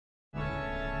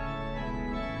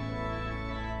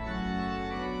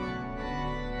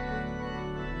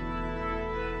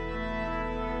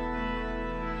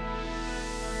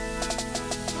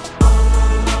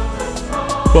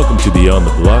Welcome to Beyond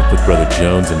the Block with Brother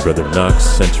Jones and Brother Knox,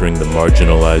 centering the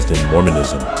marginalized in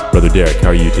Mormonism. Brother Derek, how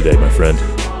are you today, my friend?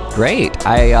 Great.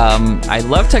 I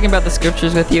love talking about the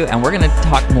scriptures with you, and we're going to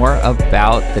talk more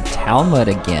about the Talmud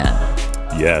again.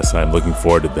 Yes, I'm looking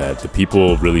forward to that. The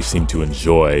people really seem to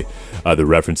enjoy the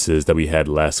references that we had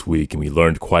last week, and we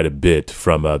learned quite a bit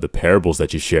from the parables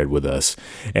that you shared with us.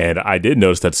 And I did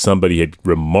notice that somebody had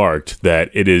remarked that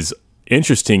it is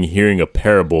interesting hearing a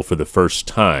parable for the first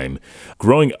time.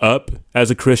 Growing up as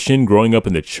a Christian, growing up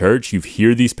in the church, you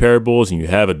hear these parables and you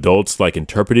have adults like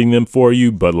interpreting them for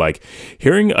you, but like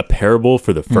hearing a parable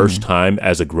for the first time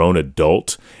as a grown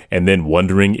adult and then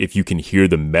wondering if you can hear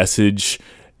the message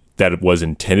that it was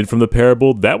intended from the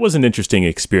parable, that was an interesting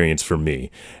experience for me.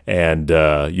 And,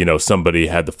 somebody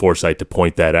had the foresight to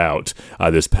point that out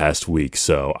this past week.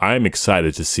 So I'm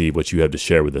excited to see what you have to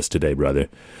share with us today, brother.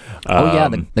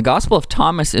 The Gospel of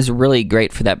Thomas is really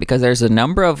great for that because there's a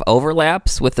number of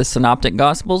overlaps with the Synoptic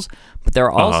Gospels, but there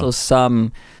are also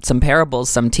some parables,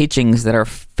 some teachings that are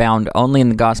found only in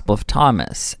the Gospel of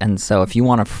Thomas. And so if you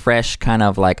want a fresh kind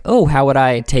of like, oh, how would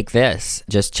I take this?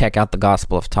 Just check out the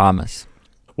Gospel of Thomas.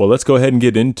 Well, let's go ahead and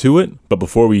get into it. But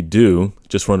before we do,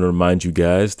 just want to remind you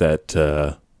guys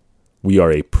that we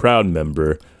are a proud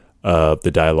member of the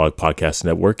Dialogue Podcast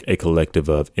Network, a collective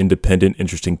of independent,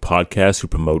 interesting podcasts who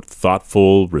promote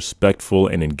thoughtful, respectful,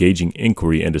 and engaging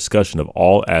inquiry and discussion of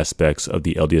all aspects of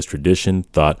the LDS tradition,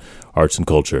 thought, arts, and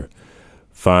culture.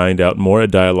 Find out more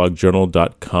at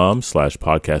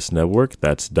dialoguejournal.com/podcast network.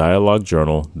 That's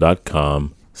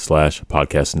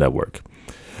dialoguejournal.com/podcast network.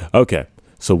 Okay.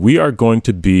 So we are going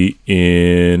to be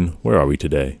in, where are we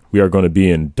today? We are going to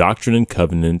be in Doctrine and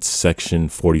Covenants, section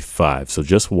 45. So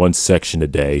just one section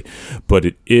today, but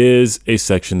it is a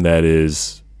section that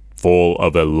is full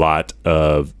of a lot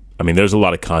of, there's a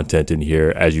lot of content in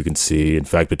here, as you can see. In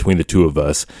fact, between the two of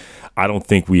us, I don't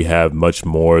think we have much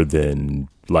more than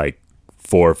like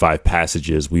 4 or 5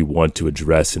 passages we want to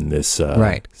address in this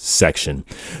section.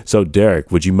 So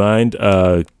Derek, would you mind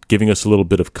giving us a little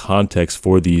bit of context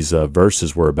for these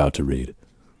verses we're about to read?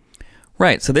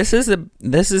 Right. So this is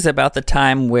about the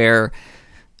time where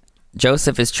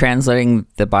Joseph is translating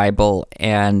the Bible,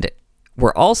 and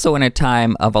we're also in a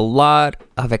time of a lot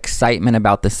of excitement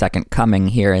about the second coming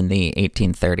here in the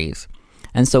 1830s.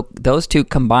 And so those two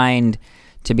combined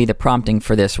to be the prompting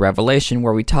for this revelation,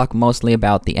 where we talk mostly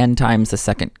about the end times, the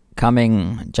second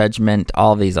coming, judgment,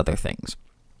 all of these other things.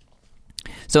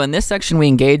 So in this section, we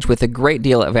engage with a great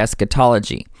deal of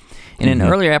eschatology. In an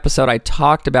earlier episode, I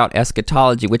talked about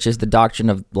eschatology, which is the doctrine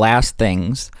of last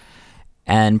things,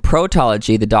 and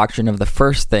protology, the doctrine of the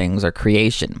first things or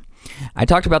creation. I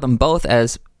talked about them both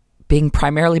as being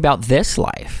primarily about this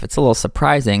life. It's a little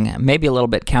surprising, maybe a little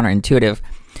bit counterintuitive,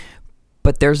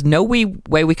 but there's no way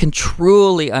we can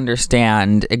truly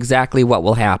understand exactly what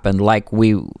will happen like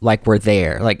we're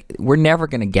there. Like, we're never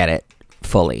going to get it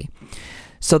fully.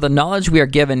 So the knowledge we are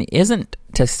given isn't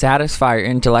to satisfy our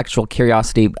intellectual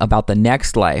curiosity about the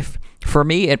next life. For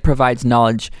me, it provides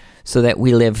knowledge so that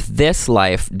we live this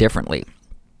life differently.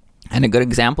 And a good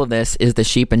example of this is the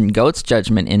sheep and goats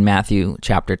judgment in Matthew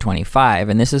chapter 25.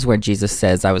 And this is where Jesus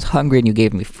says, I was hungry and you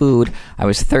gave me food. I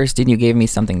was thirsty and you gave me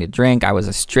something to drink. I was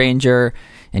a stranger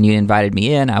and you invited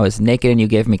me in. I was naked and you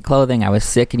gave me clothing. I was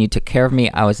sick and you took care of me.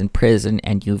 I was in prison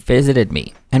and you visited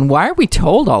me. And why are we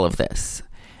told all of this?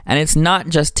 And it's not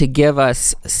just to give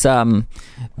us some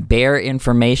bare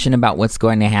information about what's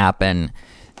going to happen,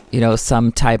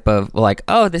 some type of like,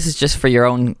 oh, this is just for your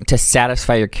own, to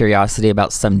satisfy your curiosity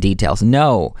about some details.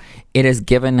 No, it is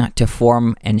given to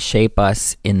form and shape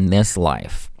us in this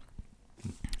life.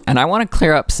 And I want to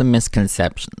clear up some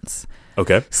misconceptions.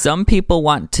 Okay. Some people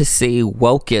want to see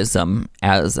wokeism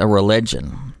as a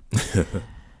religion.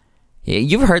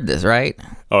 You've heard this, right?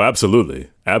 Oh, absolutely.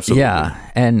 Absolutely. Yeah,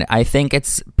 and I think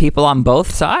it's people on both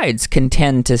sides can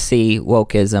tend to see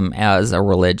wokeism as a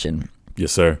religion.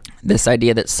 Yes, sir. This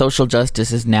idea that social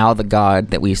justice is now the God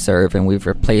that we serve, and we've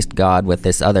replaced God with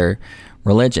this other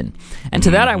religion. And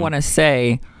to that I want to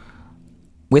say,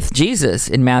 with Jesus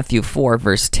in Matthew 4,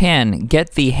 verse 10,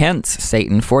 "Get thee hence,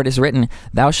 Satan, for it is written,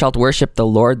 Thou shalt worship the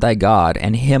Lord thy God,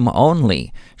 and him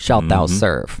only shalt thou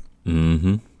serve."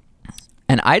 Mm-hmm.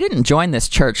 And I didn't join this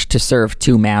church to serve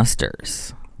two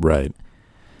masters. Right.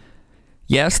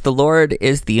 Yes, the Lord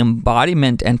is the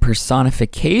embodiment and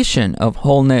personification of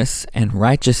wholeness and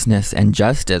righteousness and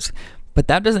justice, but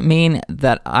that doesn't mean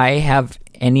that I have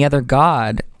any other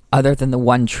God other than the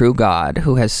one true God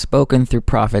who has spoken through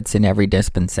prophets in every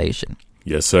dispensation.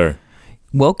 Yes, sir.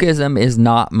 Wokeism is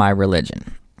not my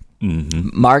religion.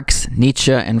 Marx,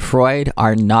 Nietzsche, and Freud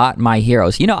are not my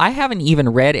heroes. You know, I haven't even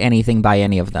read anything by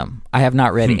any of them. I have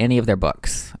not read any of their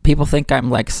books. People think I'm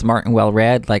like smart and well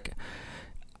read. Like,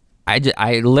 I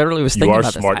literally was thinking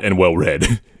about this. You are smart and well read.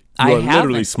 You are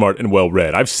literally smart and well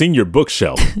read. I've seen your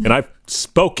bookshelf, and I've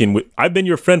spoken with. I've been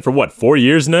your friend for what, 4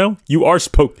 years now? You are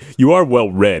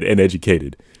well read and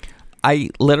educated. I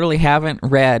literally haven't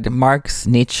read Marx,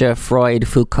 Nietzsche, Freud,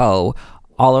 Foucault,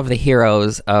 all of the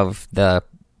heroes of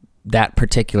that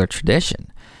particular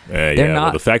tradition. They're not.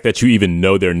 Well, the fact that you even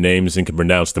know their names and can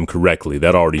pronounce them correctly,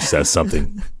 that already says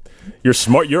something. You're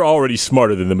smart. You're already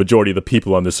smarter than the majority of the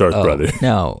people on this earth, brother.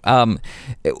 No.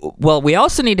 Well, we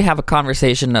also need to have a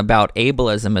conversation about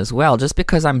ableism as well. Just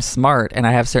because I'm smart and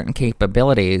I have certain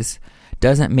capabilities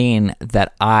doesn't mean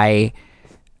that I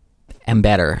am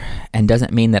better, and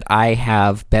doesn't mean that I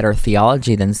have better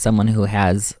theology than someone who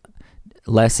has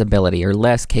less ability or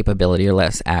less capability or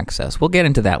less access. We'll get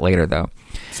into that later, though.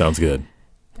 Sounds good.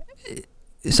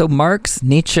 So Marx,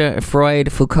 Nietzsche,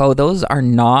 Freud, Foucault, those are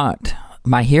not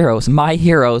my heroes. My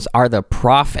heroes are the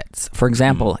prophets. For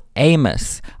example,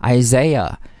 Amos,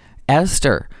 Isaiah,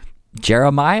 Esther,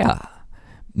 Jeremiah,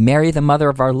 Mary, the mother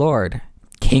of our Lord,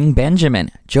 King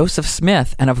Benjamin, Joseph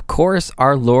Smith, and of course,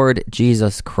 our Lord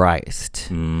Jesus Christ.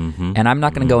 And I'm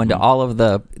not going to go into all of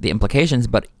the implications,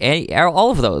 but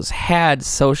all of those had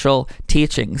social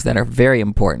teachings that are very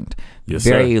important,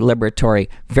 very liberatory,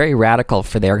 very radical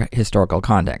for their historical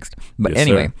context. But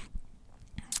anyway,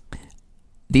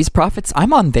 these prophets,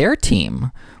 I'm on their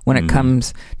team when it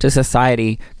comes to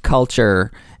society,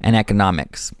 culture, and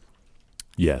economics.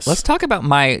 Yes. Let's talk about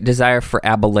my desire for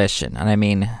abolition. And I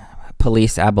mean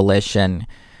police abolition,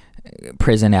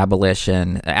 prison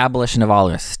abolition of all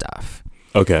this stuff.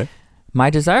 Okay.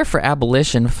 My desire for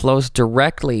abolition flows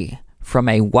directly from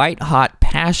a white-hot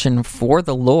passion for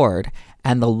the Lord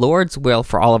and the Lord's will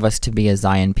for all of us to be a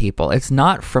Zion people. It's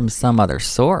not from some other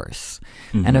source.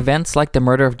 And events like the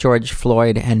murder of George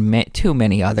Floyd and too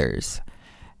many others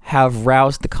have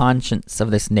roused the conscience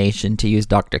of this nation, to use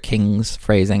Dr. King's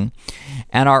phrasing.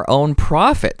 And our own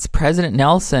prophets, President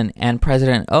Nelson and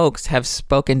President Oaks, have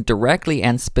spoken directly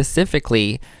and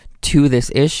specifically to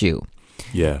this issue.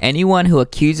 Yeah. Anyone who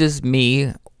accuses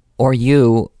me or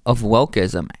you of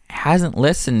wokeism hasn't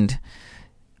listened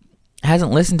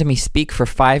to me speak for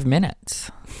 5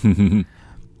 minutes.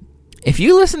 If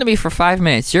you listen to me for 5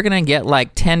 minutes, you're going to get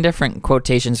like 10 different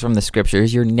quotations from the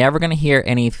scriptures. You're never going to hear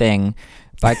anything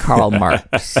by Karl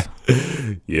Marx.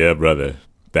 Yeah, brother.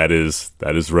 That is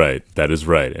right. That is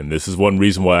right. And this is one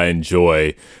reason why I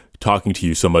enjoy talking to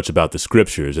you so much about the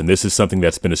scriptures. And this is something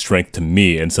that's been a strength to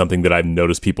me, and something that I've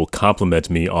noticed people compliment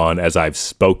me on as I've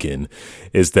spoken,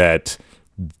 is that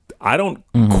I don't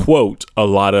quote a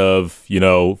lot of,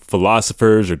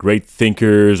 philosophers or great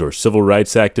thinkers or civil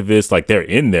rights activists. Like, they're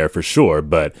in there for sure.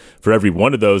 But for every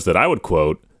one of those that I would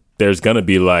quote, there's going to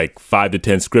be like 5 to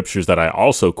 10 scriptures that I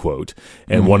also quote.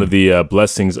 And one of the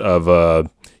blessings of,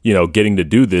 getting to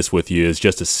do this with you is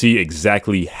just to see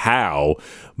exactly how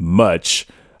much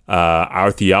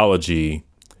our theology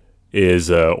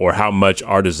is, or how much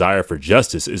our desire for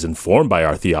justice is informed by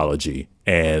our theology.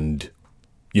 And,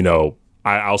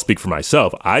 I'll speak for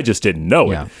myself. I just didn't know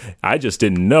it. I just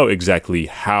didn't know exactly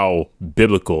how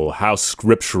biblical, how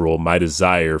scriptural my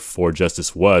desire for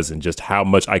justice was, and just how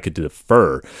much I could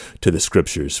defer to the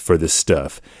scriptures for this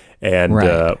stuff. And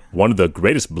one of the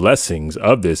greatest blessings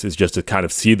of this is just to kind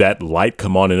of see that light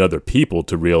come on in other people,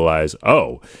 to realize,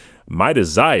 oh, my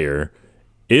desire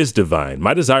is divine.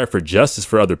 My desire for justice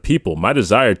for other people, my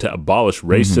desire to abolish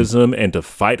racism and to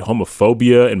fight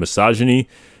homophobia and misogyny,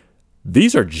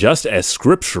 these are just as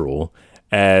scriptural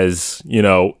as,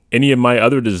 any of my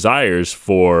other desires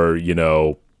for,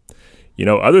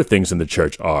 other things in the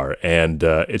church are. And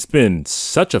it's been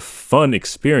such a fun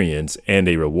experience and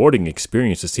a rewarding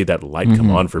experience to see that light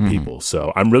come on for people.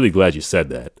 So I'm really glad you said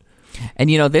that. And,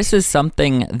 this is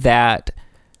something that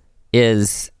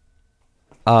is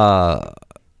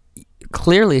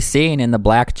clearly seen in the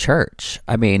black church.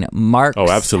 I mean, Marx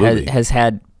has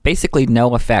had basically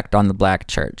no effect on the black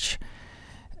church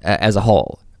as a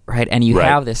whole, right? And you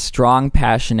have this strong,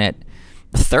 passionate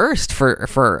thirst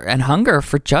for and hunger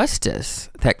for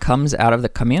justice that comes out of the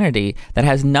community that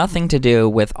has nothing to do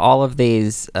with all of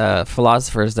these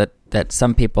philosophers that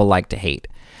some people like to hate.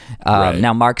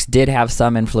 Now, Marx did have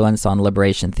some influence on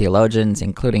liberation theologians,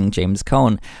 including James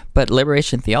Cone, but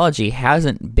liberation theology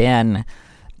hasn't been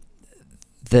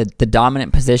the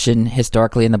dominant position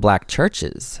historically in the black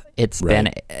churches. It's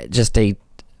been just a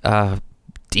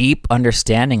deep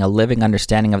understanding, a living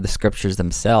understanding of the scriptures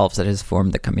themselves that has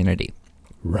formed the community.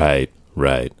 Right.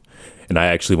 And I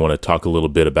actually want to talk a little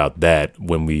bit about that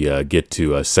when we get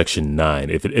to section 9,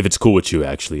 if it's cool with you,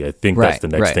 actually. I think that's the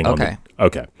next thing.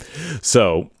 Okay.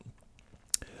 So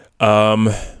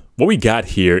what we got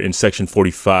here in section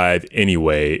 45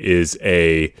 anyway is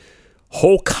a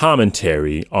whole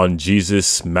commentary on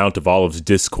Jesus' Mount of Olives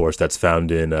discourse that's found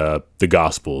in the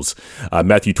Gospels.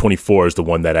 Matthew 24 is the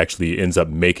one that actually ends up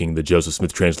making the Joseph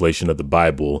Smith translation of the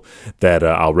Bible that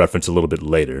I'll reference a little bit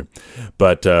later.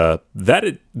 But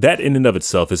that in and of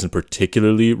itself isn't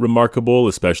particularly remarkable,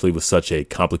 especially with such a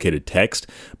complicated text.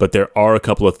 But there are a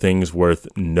couple of things worth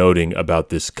noting about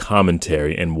this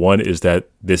commentary, and one is that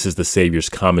this is the Savior's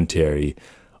commentary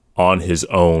on his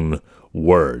own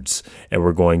words, and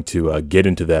we're going to get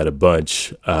into that a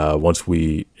bunch once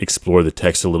we explore the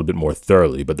text a little bit more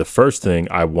thoroughly. But the first thing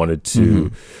I wanted to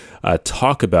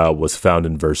talk about was found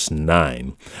in verse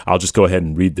 9. I'll just go ahead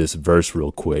and read this verse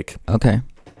real quick. Okay.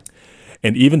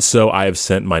 And even so, I have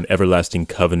sent mine everlasting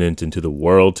covenant into the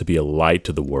world to be a light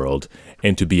to the world,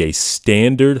 and to be a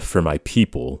standard for my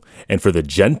people, and for the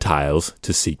Gentiles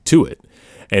to seek to it,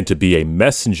 and to be a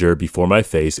messenger before my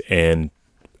face, and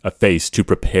a face to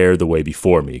prepare the way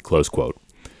before me, close quote.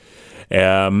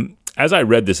 As I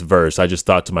read this verse, I just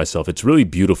thought to myself, it's really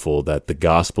beautiful that the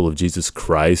gospel of Jesus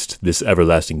Christ, this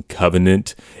everlasting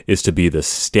covenant, is to be the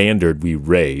standard we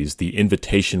raise, the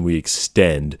invitation we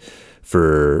extend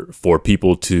for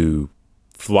people to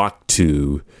flock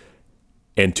to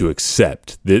and to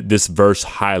accept. This verse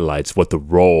highlights what the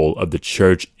role of the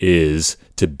church is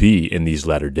to be in these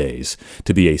latter days,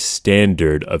 to be a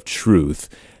standard of truth,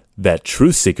 that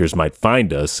truth seekers might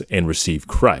find us and receive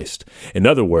Christ. In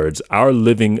other words, our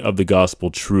living of the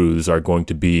gospel truths are going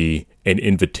to be an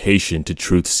invitation to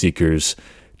truth seekers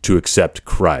to accept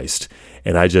Christ.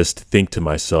 And I just think to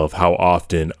myself how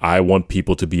often I want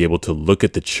people to be able to look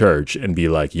at the church and be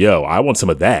like, yo, I want some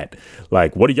of that.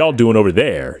 Like, what are y'all doing over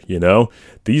there? You know,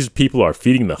 these people are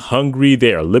feeding the hungry.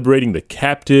 They are liberating the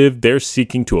captive. They're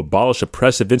seeking to abolish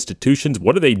oppressive institutions.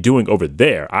 What are they doing over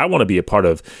there? I want to be a part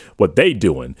of what they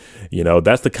doing. You know,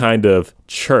 that's the kind of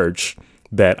church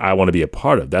that I want to be a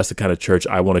part of. That's the kind of church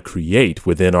I want to create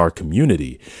within our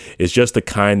community. It's just the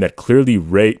kind that clearly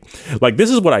like this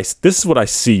is what I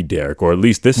see, Derek, or at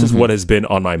least this is what has been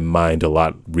on my mind a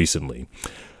lot recently.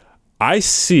 I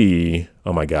see,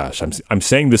 oh my gosh, I'm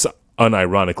saying this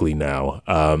unironically now.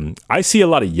 I see a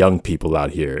lot of young people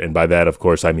out here, and by that, of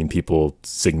course, I mean people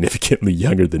significantly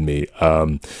younger than me.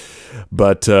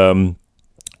 But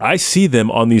I see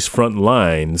them on these front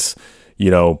lines,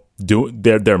 you know,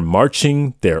 they're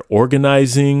marching, they're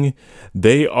organizing,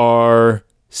 they are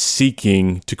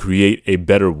seeking to create a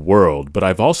better world. But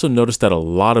I've also noticed that a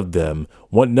lot of them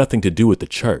want nothing to do with the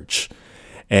church.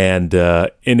 And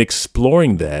in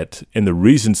exploring that and the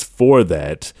reasons for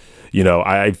that, you know,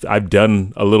 I've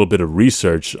done a little bit of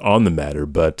research on the matter.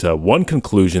 But one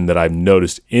conclusion that I've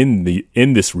noticed in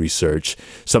this research,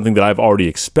 something that I've already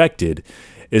expected,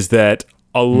 is that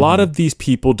a lot of these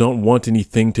people don't want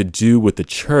anything to do with the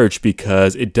church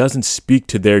because it doesn't speak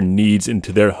to their needs and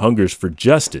to their hungers for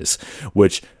justice,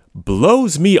 which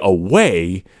blows me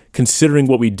away considering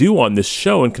what we do on this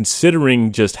show and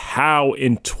considering just how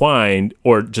entwined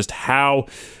or just how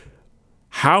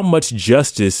much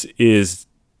justice is,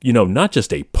 you know, not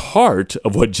just a part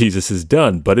of what Jesus has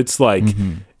done, but it's like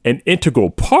an integral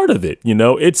part of it. You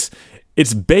know, it's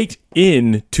baked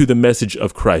into the message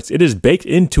of Christ. It is baked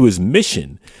into his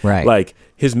mission. Right. Like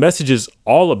his message is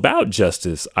all about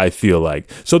justice, I feel like.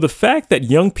 So the fact that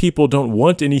young people don't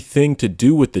want anything to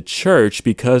do with the church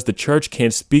because the church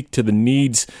can't speak to the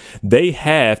needs they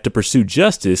have to pursue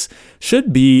justice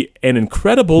should be an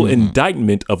incredible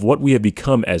indictment of what we have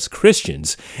become as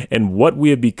Christians and what we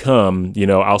have become. You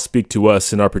know, I'll speak to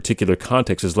us in our particular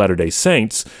context as Latter-day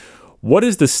Saints. What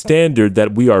is the standard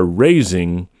that we are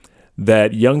raising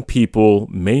that young people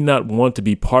may not want to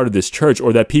be part of this church,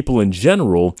 or that people in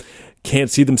general can't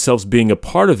see themselves being a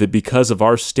part of it because of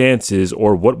our stances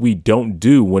or what we don't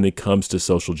do when it comes to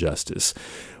social justice?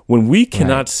 When we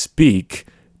cannot speak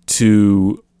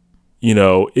to, you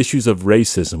know, issues of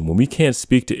racism, when we can't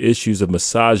speak to issues of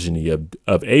misogyny, of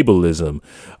ableism,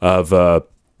 of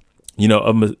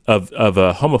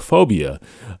homophobia,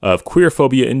 of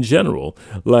queerphobia in general,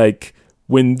 like,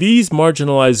 when these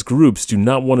marginalized groups do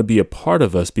not want to be a part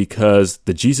of us because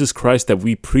the Jesus Christ that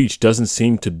we preach doesn't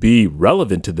seem to be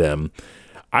relevant to them,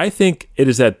 I think it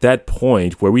is at that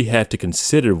point where we have to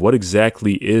consider what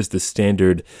exactly is the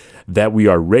standard that we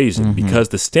are raising, because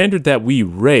the standard that we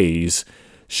raise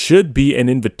should be an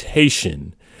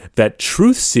invitation that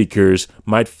truth seekers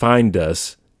might find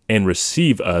us and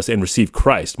receive us and receive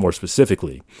Christ more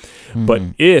specifically. But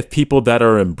if people that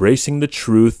are embracing the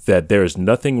truth that there is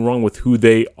nothing wrong with who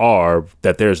they are,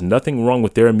 that there's nothing wrong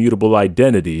with their immutable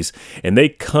identities, and they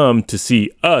come to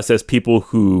see us as people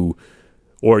who,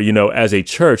 or, as a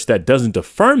church that doesn't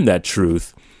affirm that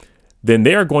truth, then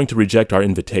they are going to reject our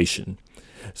invitation.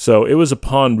 So it was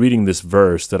upon reading this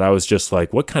verse that I was just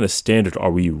like, what kind of standard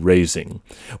are we raising?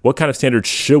 What kind of standard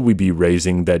should we be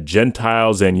raising that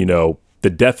Gentiles and, the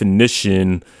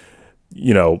definition,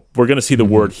 we're going to see the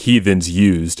word heathens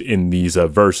used in these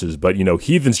verses, but,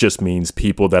 heathens just means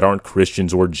people that aren't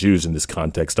Christians or Jews in this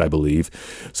context, I believe.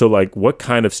 So like, what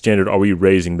kind of standard are we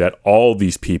raising that all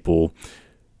these people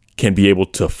can be able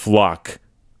to flock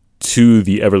to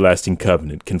the everlasting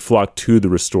covenant, can flock to the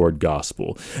restored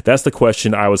gospel? That's the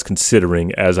question I was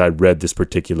considering as I read this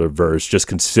particular verse, just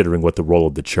considering what the role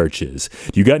of the church is.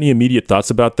 Do you got any immediate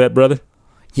thoughts about that, brother?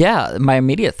 Yeah, my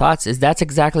immediate thoughts is that's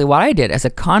exactly what I did. As a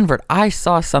convert, I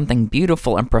saw something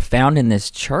beautiful and profound in this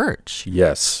church.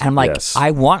 Yes. And I'm like, yes.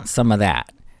 I want some of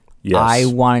that. Yes. I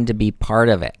wanted to be part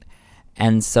of it.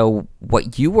 And so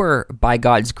what you were, by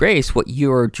God's grace, what you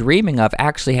were dreaming of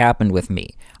actually happened with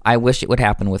me. I wish it would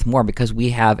happen with more, because we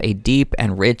have a deep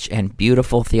and rich and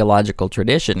beautiful theological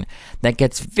tradition that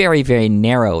gets very, very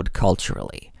narrowed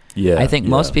culturally. Yeah, I think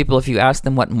most people, if you ask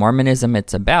them what Mormonism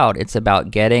it's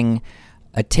about getting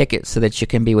a ticket so that you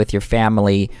can be with your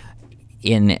family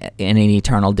in an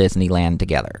eternal Disneyland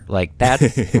together. Like,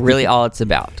 that's really all it's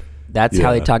about. That's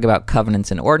how they talk about covenants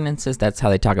and ordinances. That's how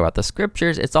they talk about the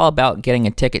scriptures. It's all about getting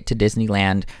a ticket to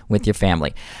Disneyland with your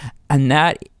family. And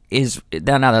that is,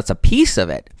 now that's a piece of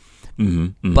it.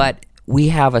 But we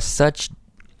have such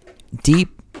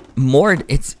deep,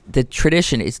 the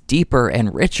tradition is deeper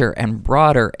and richer and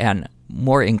broader and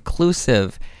more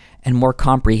inclusive and more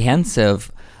comprehensive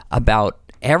about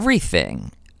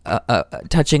everything,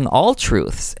 touching all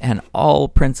truths and all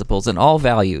principles and all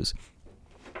values,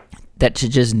 that to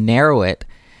just narrow it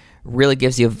really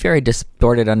gives you a very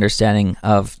distorted understanding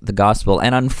of the gospel.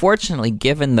 And unfortunately,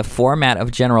 given the format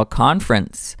of General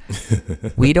Conference,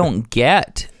 we don't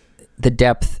get the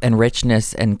depth and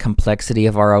richness and complexity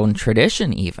of our own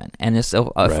tradition even. And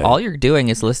so if all you're doing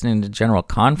is listening to General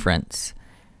Conference,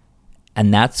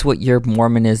 and that's what your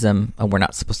Mormonism, we're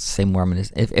not supposed to say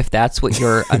Mormonism, if that's what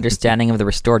your understanding of the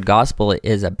restored gospel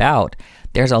is about,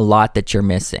 there's a lot that you're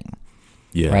missing.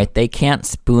 Yeah. Right? They can't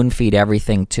spoon feed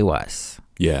everything to us.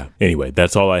 Yeah. Anyway,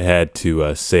 that's all I had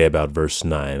to say about verse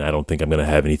 9. I don't think I'm going to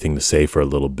have anything to say for a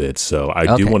little bit. So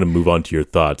I do want to move on to your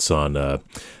thoughts on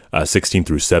 16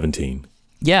 through 17.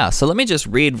 Yeah. So let me just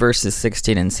read verses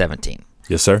 16 and 17.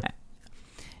 Yes, sir.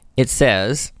 It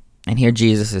says, and here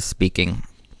Jesus is speaking,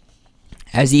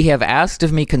 "As ye have asked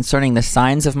of me concerning the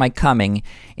signs of my coming,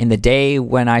 in the day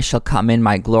when I shall come in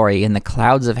my glory in the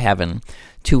clouds of heaven,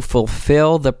 to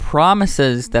fulfill the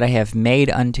promises that I have made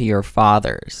unto your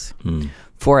fathers.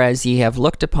 For as ye have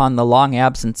looked upon the long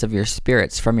absence of your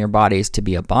spirits from your bodies to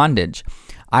be a bondage,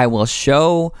 I will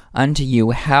show unto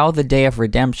you how the day of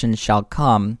redemption shall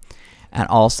come, and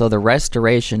also the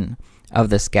restoration of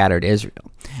the scattered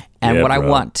Israel." And I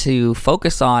want to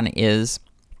focus on is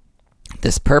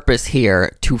this purpose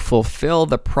here, to fulfill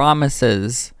the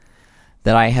promises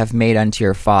that I have made unto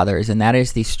your fathers, and that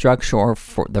is the structure or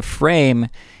for the frame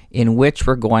in which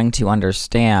we're going to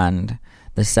understand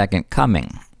the second coming.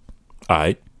 All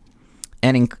right.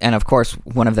 And of course,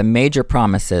 one of the major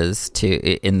promises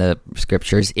in the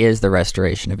scriptures is the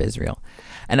restoration of Israel.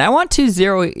 And I want to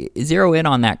zero in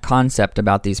on that concept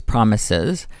about these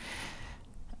promises.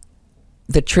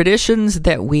 The traditions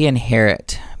that we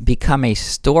inherit become a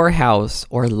storehouse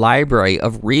or library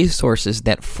of resources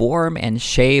that form and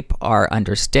shape our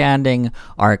understanding,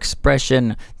 our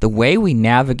expression, the way we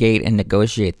navigate and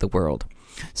negotiate the world.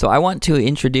 So I want to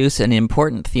introduce an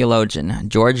important theologian,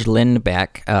 George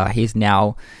Lindbeck. He's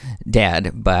now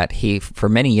dead, but he, for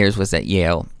many years, was at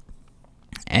Yale.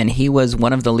 And he was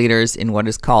one of the leaders in what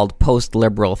is called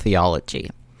post-liberal theology.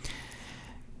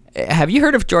 Have you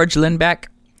heard of George Lindbeck?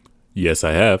 Yes,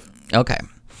 I have. Okay.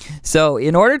 So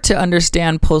in order to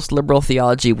understand post-liberal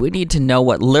theology, we need to know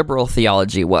what liberal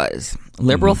theology was.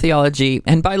 Liberal theology,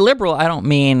 and by liberal, I don't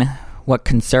mean what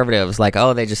conservatives like,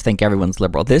 oh, they just think everyone's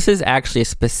liberal. This is actually a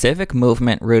specific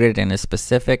movement rooted in a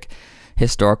specific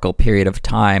historical period of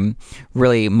time,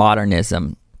 really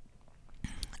modernism.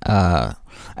 And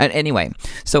anyway,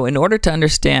 so in order to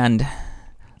understand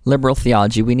liberal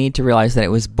theology, we need to realize that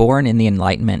it was born in the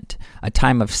Enlightenment, a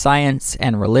time of science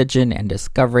and religion and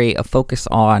discovery, a focus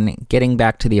on getting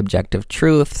back to the objective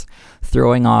truths,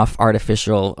 throwing off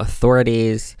artificial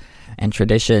authorities and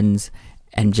traditions,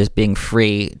 and just being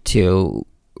free to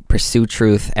pursue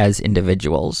truth as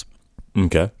individuals.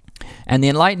 Okay. And the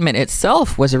Enlightenment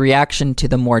itself was a reaction to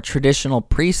the more traditional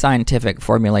pre-scientific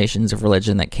formulations of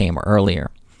religion that came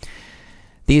earlier.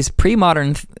 These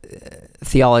pre-modern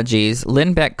theologies,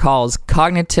 Lindbeck calls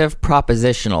cognitive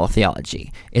propositional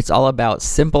theology. It's all about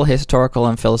simple historical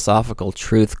and philosophical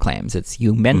truth claims. It's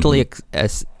you mentally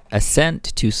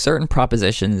assent to certain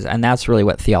propositions, and that's really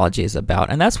what theology is about.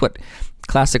 And that's what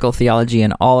classical theology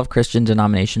and all of Christian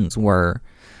denominations were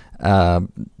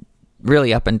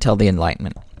really up until the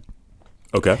Enlightenment.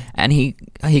 Okay. And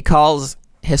he calls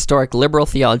historic liberal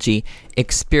theology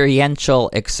experiential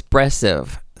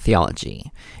expressive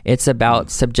theology. It's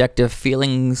about subjective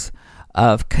feelings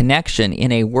of connection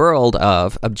in a world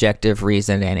of objective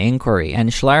reason and inquiry.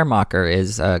 And Schleiermacher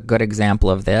is a good example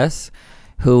of this,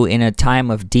 who in a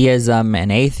time of deism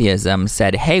and atheism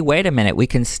said, hey, wait a minute, we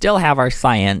can still have our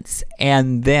science,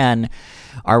 and then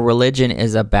our religion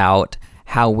is about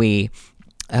how we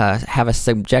have a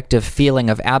subjective feeling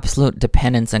of absolute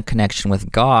dependence and connection with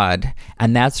God,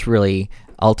 and that's really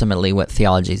ultimately what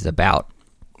theology is about.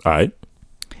 All right.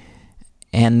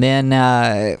 And then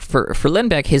for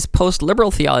Lindbeck, his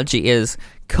post-liberal theology is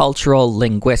cultural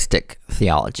linguistic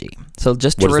theology. So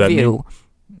just to review,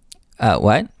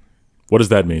 what? What does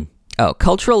that mean? Oh,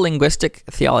 cultural linguistic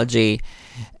theology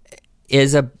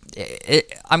is I'm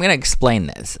going to explain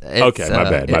this. Okay, my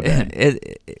bad.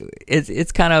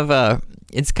 It's kind of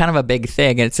a big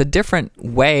thing. It's a different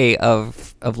way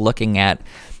of looking at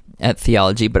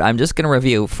theology, but I'm just going to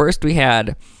review. First, we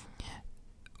had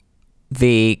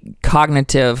the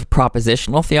cognitive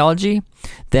propositional theology.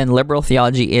 Then liberal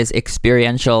theology is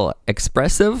experiential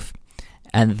expressive.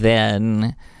 And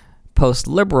then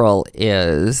post-liberal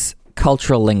is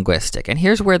cultural linguistic. And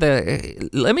here's where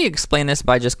let me explain this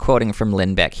by just quoting from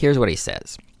Lindbeck. Here's what he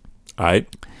says. All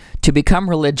right. To become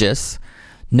religious,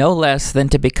 no less than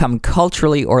to become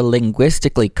culturally or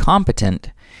linguistically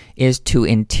competent, is to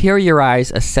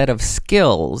interiorize a set of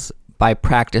skills by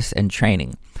practice and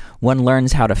training. One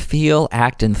learns how to feel,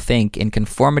 act, and think in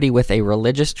conformity with a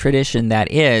religious tradition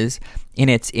that is, in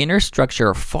its inner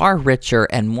structure, far richer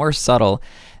and more subtle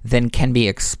than can be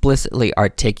explicitly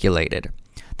articulated.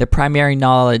 The primary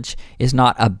knowledge is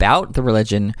not about the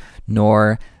religion,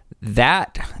 nor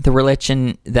that the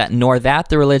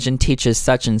religion teaches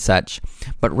such and such,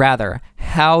 but rather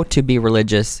how to be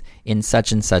religious in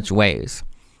such and such ways.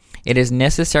 It is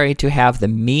necessary to have the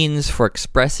means for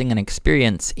expressing an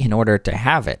experience in order to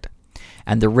have it.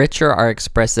 And the richer our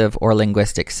expressive or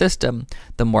linguistic system,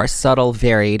 the more subtle,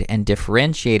 varied, and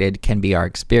differentiated can be our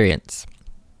experience.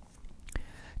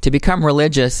 To become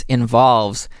religious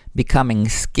involves becoming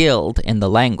skilled in the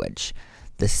language,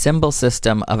 the symbol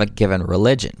system of a given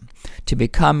religion. To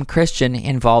become Christian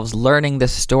involves learning the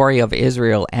story of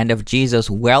Israel and of Jesus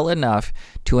well enough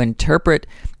to interpret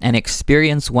and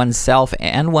experience oneself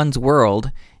and one's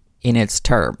world in its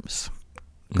terms.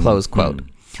 Close quote.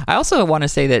 I also want to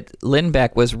say that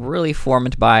Lindbeck was really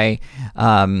formed by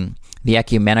the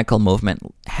ecumenical movement,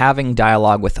 having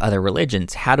dialogue with other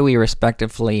religions. How do we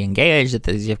respectively engage that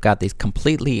you've got these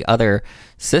completely other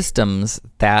systems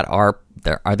that are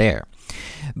there?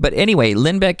 But anyway,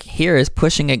 Lindbeck here is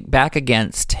pushing it back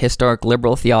against historic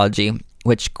liberal theology,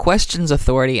 which questions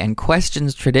authority and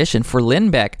questions tradition. For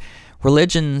Lindbeck,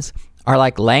 religions are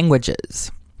like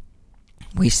languages.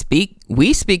 We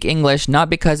speak English not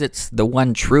because it's the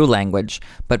one true language,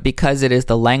 but because it is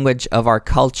the language of our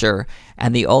culture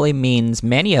and the only means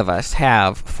many of us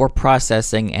have for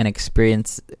processing and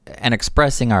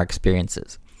expressing our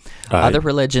experiences. Other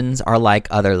religions are like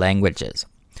other languages.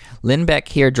 Lindbeck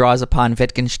here draws upon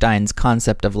Wittgenstein's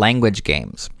concept of language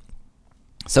games.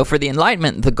 So for the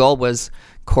Enlightenment, the goal was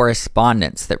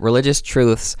correspondence, that religious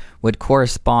truths would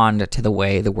correspond to the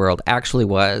way the world actually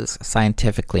was,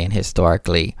 scientifically and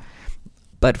historically.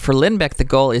 But for Lindbeck, the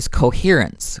goal is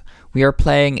coherence. We are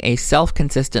playing a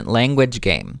self-consistent language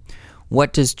game.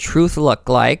 What does truth look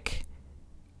like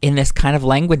in this kind of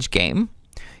language game?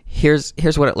 Here's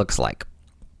what it looks like.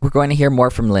 We're going to hear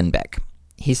more from Lindbeck.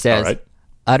 He says,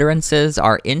 utterances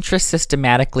are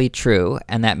intrasystematically true,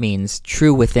 and that means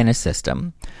true within a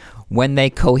system, when they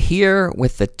cohere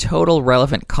with the total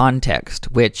relevant context,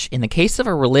 which, in the case of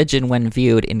a religion when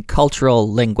viewed in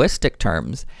cultural linguistic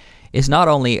terms, is not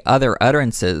only other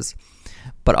utterances,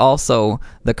 but also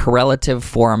the correlative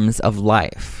forms of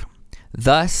life.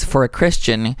 Thus, for a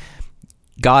Christian,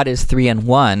 God is three in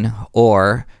one,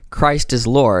 or Christ is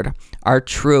Lord, are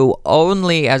true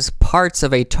only as parts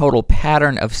of a total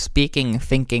pattern of speaking,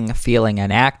 thinking, feeling,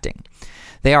 and acting.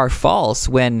 They are false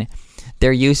when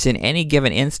their use in any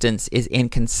given instance is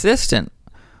inconsistent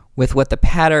with what the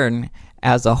pattern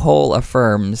as a whole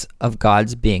affirms of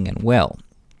God's being and will.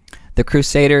 The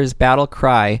Crusaders' battle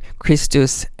cry,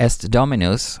 Christus est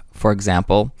Dominus, for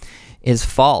example, is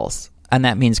false, and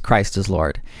that means Christ is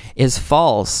Lord, is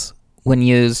false when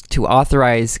used to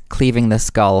authorize cleaving the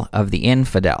skull of the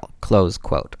infidel, close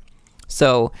quote.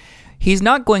 So he's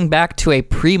not going back to a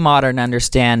pre-modern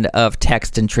understand of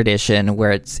text and tradition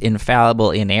where it's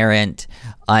infallible, inerrant,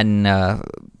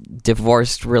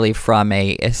 divorced really from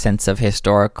a sense of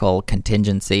historical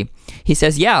contingency. He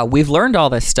says, yeah, we've learned all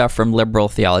this stuff from liberal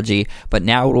theology, but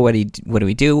now what do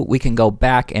we do? We can go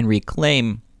back and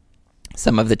reclaim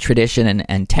some of the tradition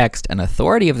and text and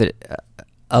authority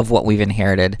of what we've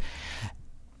inherited,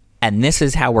 and this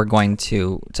is how we're going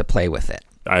to play with it.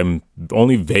 I'm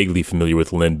only vaguely familiar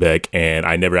with Lindbeck, and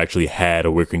I never actually had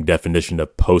a working definition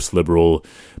of post-liberal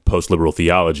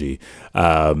theology.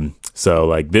 So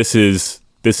like this is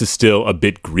still a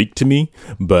bit Greek to me,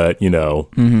 but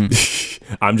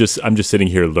I'm just sitting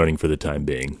here learning for the time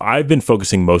being. I've been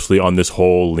focusing mostly on this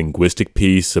whole linguistic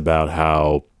piece about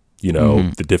how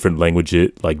the different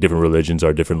languages, like different religions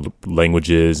are different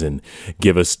languages and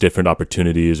give us different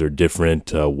opportunities or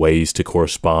different ways to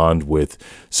correspond with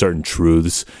certain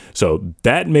truths. So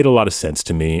that made a lot of sense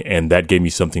to me, and that gave me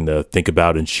something to think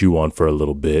about and chew on for a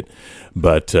little bit.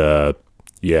 But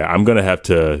I'm going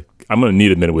to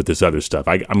need a minute with this other stuff.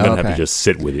 I'm going to have to just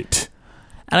sit with it.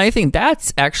 And I think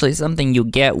that's actually something you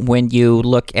get when you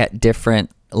look at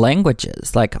different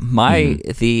languages. Like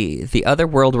the other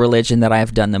world religion that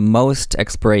I've done the most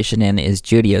exploration in is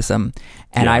Judaism.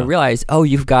 And I realized,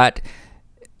 you've got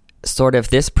sort of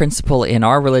this principle in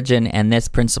our religion and this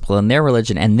principle in their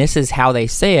religion, and this is how they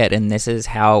say it, and this is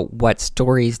what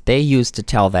stories they use to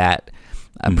tell that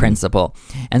principle.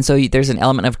 And so there's an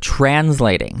element of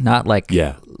translating, not like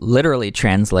literally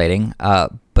translating,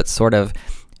 but sort of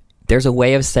there's a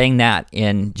way of saying that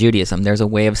in Judaism. There's a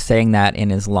way of saying that in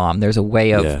Islam. There's a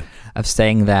way of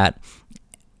saying that.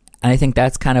 And I think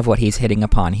that's kind of what he's hitting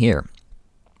upon here.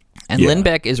 And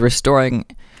Lindbeck is restoring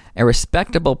a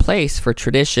respectable place for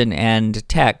tradition and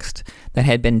text that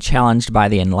had been challenged by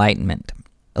the Enlightenment.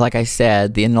 Like I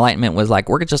said, the Enlightenment was like,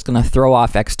 we're just going to throw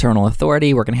off external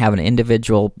authority. We're going to have an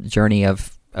individual journey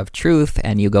of truth,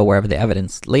 and you go wherever the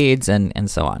evidence leads,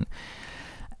 and so on.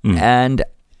 And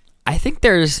I think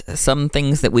there's some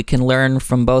things that we can learn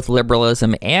from both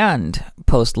liberalism and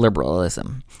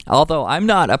post-liberalism. Although I'm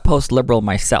not a post-liberal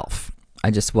myself. I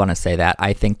just want to say that.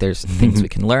 I think there's things we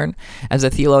can learn. As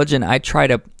a theologian, I try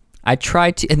to,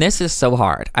 and this is so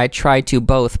hard, I try to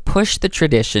both push the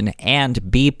tradition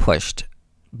and be pushed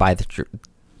by the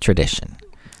tradition.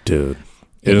 Dude.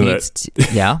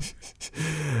 Yeah?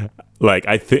 Like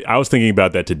I was thinking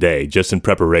about that today, just in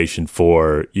preparation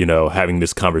for having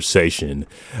this conversation,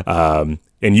 and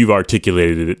you've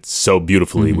articulated it so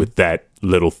beautifully with that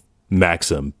little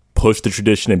maxim: push the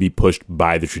tradition and be pushed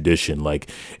by the tradition. Like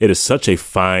it is such a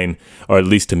fine, or at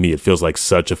least to me, it feels like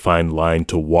such a fine line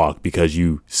to walk, because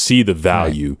you see the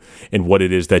value in what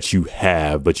it is that you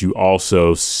have, but you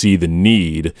also see the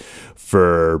need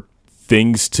for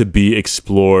things to be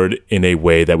explored in a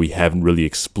way that we haven't really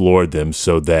explored them,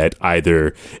 so that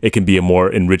either it can be a more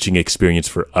enriching experience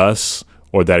for us,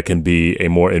 or that it can be a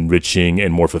more enriching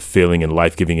and more fulfilling and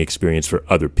life-giving experience for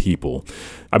other people.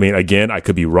 I mean, again, I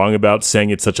could be wrong about saying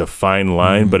it's such a fine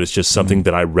line, but it's just something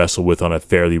that I wrestle with on a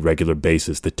fairly regular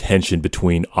basis, the tension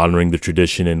between honoring the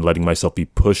tradition and letting myself be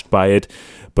pushed by it,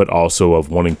 but also of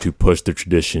wanting to push the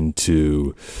tradition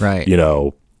to,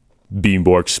 being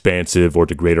more expansive or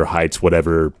to greater heights,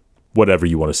 whatever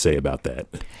you want to say about that.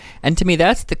 And to me,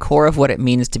 that's the core of what it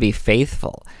means to be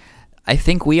faithful. I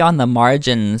think we on the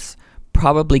margins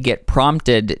probably get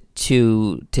prompted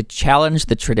to challenge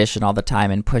the tradition all the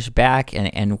time and push back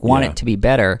and want it to be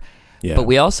better. Yeah. But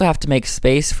we also have to make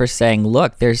space for saying,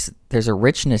 look, there's a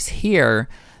richness here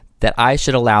that I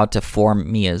should allow to form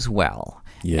me as well.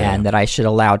 Yeah. And that I should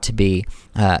allow to be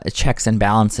checks and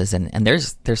balances, and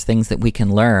there's things that we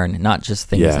can learn, not just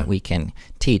things that we can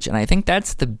teach. And I think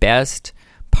that's the best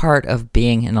part of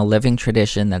being in a living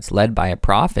tradition that's led by a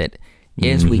prophet,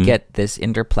 is we get this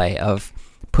interplay of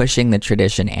pushing the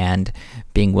tradition and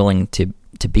being willing to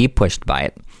be pushed by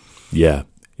it. Yeah,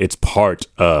 it's part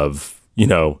of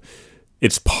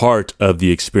it's part of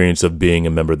the experience of being a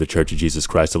member of the Church of Jesus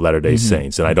Christ of Latter-day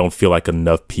Saints. And I don't feel like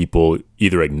enough people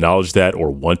either acknowledge that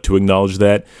or want to acknowledge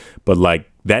that. But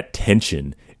like that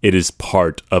tension, it is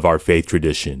part of our faith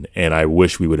tradition. And I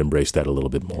wish we would embrace that a little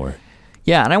bit more.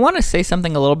 Yeah, and I want to say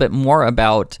something a little bit more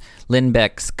about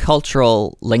Lindbeck's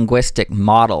cultural linguistic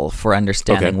model for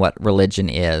understanding what religion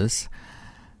is.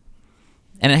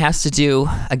 And it has to do,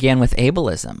 again, with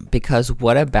ableism. Because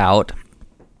what about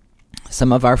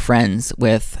some of our friends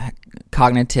with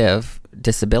cognitive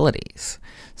disabilities,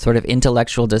 sort of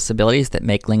intellectual disabilities that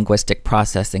make linguistic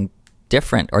processing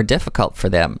different or difficult for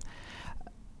them.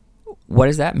 What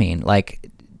does that mean? Like,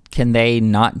 can they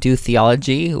not do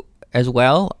theology as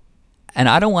well? And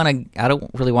I don't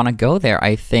really want to go there.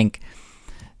 I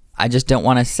just don't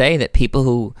want to say that people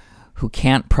who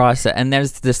can't process, and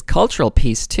there's this cultural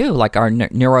piece too, like our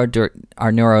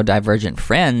neurodivergent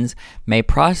friends may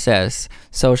process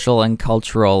social and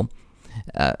cultural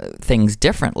things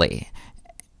differently.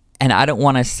 And I don't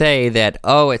want to say that,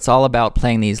 it's all about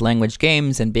playing these language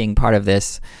games and being part of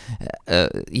this.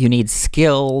 You need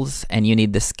skills, and you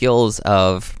need the skills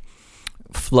of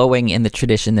flowing in the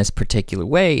tradition this particular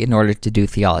way in order to do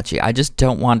theology. I just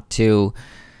don't want to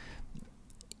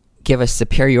give a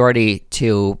superiority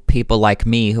to people like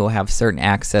me who have certain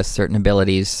access, certain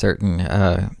abilities,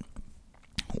 certain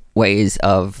ways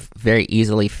of very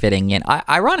easily fitting in.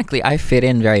 Ironically, I fit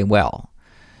in very well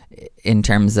in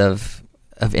terms of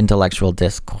intellectual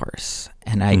discourse.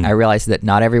 And I realize that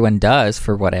not everyone does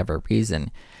for whatever reason.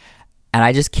 And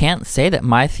I just can't say that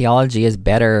my theology is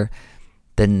better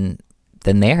than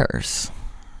theirs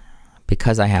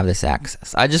because I have this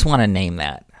access. I just want to name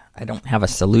that. I don't have a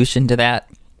solution to that.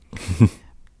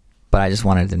 But I just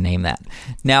wanted to name that.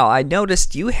 Now, I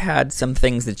noticed you had some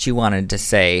things that you wanted to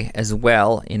say as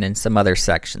well in some other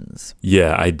sections.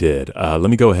 Yeah, I did. Let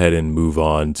me go ahead and move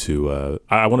on to,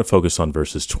 I want to focus on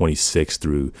verses 26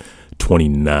 through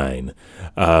 29.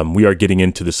 We are getting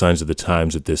into the signs of the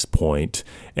times at this point,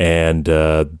 and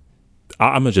I'm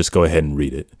going to just go ahead and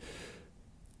read it.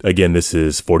 Again, this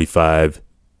is 45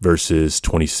 verses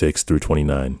 26 through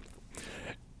 29.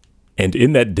 And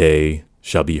in that day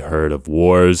shall be heard of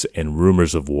wars and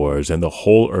rumors of wars, and the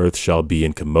whole earth shall be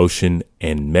in commotion,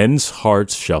 and men's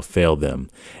hearts shall fail them,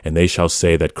 and they shall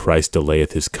say that Christ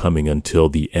delayeth his coming until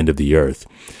the end of the earth.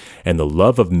 And the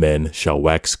love of men shall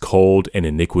wax cold, and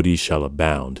iniquity shall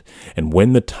abound. And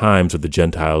when the times of the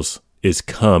Gentiles is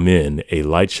come in, a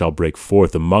light shall break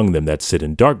forth among them that sit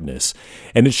in darkness,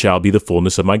 and it shall be the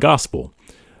fullness of my gospel.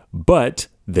 But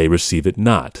they receive it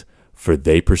not, for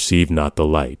they perceive not the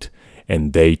light.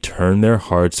 And they turn their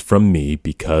hearts from me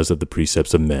because of the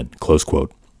precepts of men. Close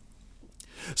quote.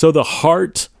 So the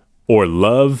heart or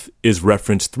love is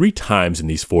referenced 3 times in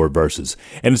these 4 verses.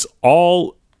 And it's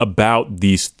all about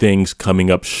these things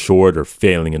coming up short or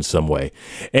failing in some way.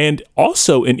 And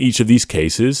also in each of these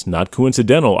cases, not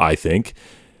coincidental, I think,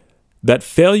 that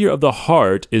failure of the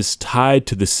heart is tied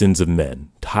to the sins of men,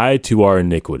 tied to our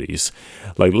iniquities.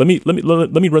 Like, let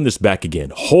me run this back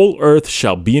again. Whole earth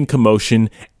shall be in commotion,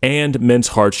 and men's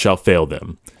hearts shall fail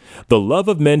them. The love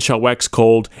of men shall wax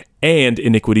cold, and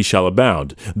iniquity shall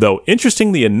abound. Though,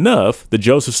 interestingly enough, the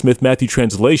Joseph Smith Matthew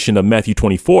translation of Matthew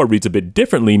 24 reads a bit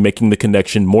differently, making the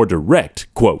connection more direct.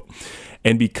 Quote,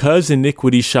 and because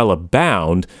iniquity shall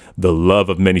abound, the love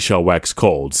of many shall wax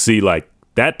cold. See, like,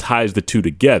 that ties the two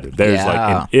together. There's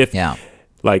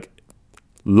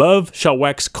love shall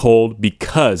wax cold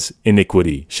because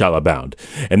iniquity shall abound.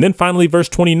 And then finally, verse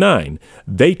 29,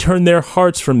 they turn their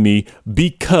hearts from me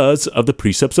because of the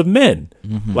precepts of men.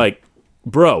 Mm-hmm. Like,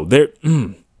 bro,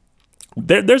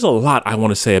 there's a lot I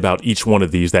want to say about each one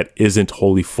of these that isn't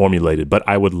wholly formulated, but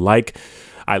I like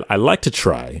to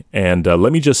try. And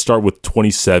let me just start with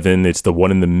 27. It's the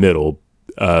one in the middle.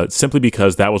 Simply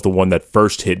because that was the one that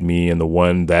first hit me and the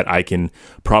one that I can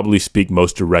probably speak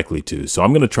most directly to. So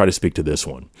I'm going to try to speak to this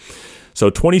one. So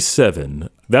 27,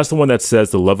 that's the one that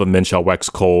says the love of men shall wax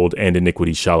cold and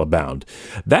iniquity shall abound.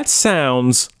 That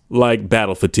sounds like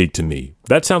battle fatigue to me.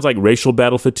 That sounds like racial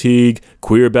battle fatigue,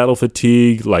 queer battle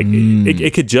fatigue. Like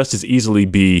it could just as easily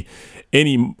be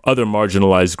any other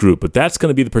marginalized group, but that's going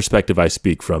to be the perspective I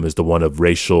speak from, is the one of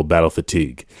racial battle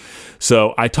fatigue.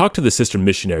 So I talked to the sister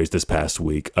missionaries this past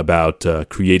week about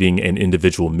creating an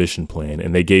individual mission plan,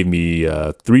 and they gave me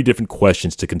 3 different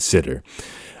questions to consider.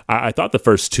 I thought the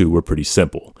first 2 were pretty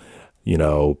simple. You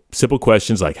know, simple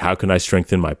questions like, how can I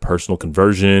strengthen my personal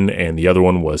conversion? And the other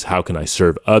one was, how can I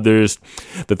serve others?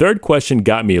 The third question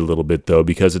got me a little bit, though,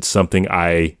 because it's something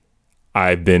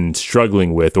I've been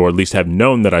struggling with, or at least have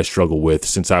known that I struggle with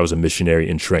since I was a missionary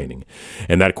in training.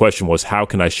 And that question was, how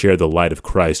can I share the light of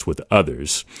Christ with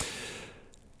others?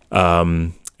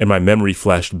 And my memory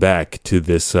flashed back to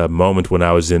this moment when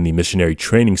I was in the missionary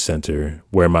training center,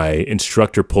 where my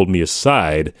instructor pulled me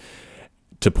aside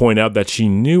to point out that she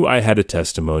knew I had a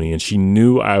testimony and she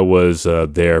knew I was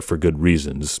there for good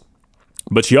reasons.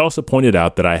 But she also pointed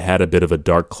out that I had a bit of a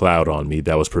dark cloud on me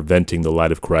that was preventing the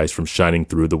light of Christ from shining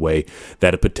through the way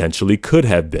that it potentially could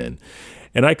have been.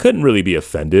 And I couldn't really be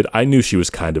offended. I knew she was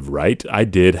kind of right. I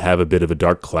did have a bit of a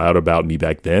dark cloud about me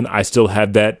back then. I still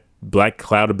have that black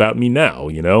cloud about me now,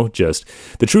 just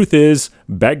the truth is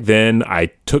back then I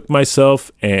took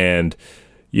myself and,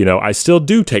 I still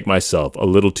do take myself a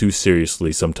little too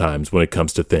seriously sometimes when it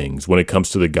comes to things, when it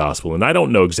comes to the gospel. And I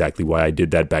don't know exactly why I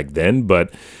did that back then,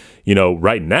 but,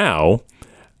 right now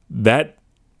that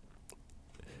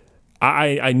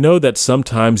I know that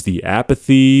sometimes the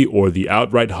apathy or the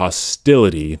outright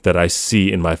hostility that I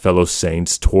see in my fellow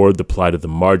saints toward the plight of the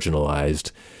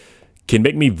marginalized can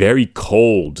make me very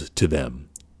cold to them,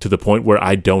 to the point where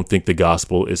I don't think the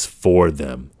gospel is for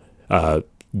them.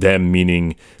 Them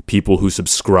meaning people who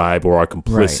subscribe or are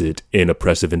complicit in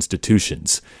oppressive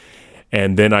institutions.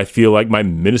 And then I feel like my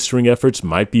ministering efforts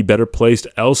might be better placed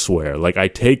elsewhere. Like I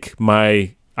take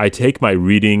my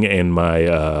reading and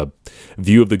my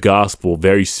view of the gospel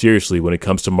very seriously when it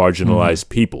comes to marginalized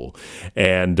people.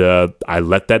 And I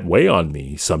let that weigh on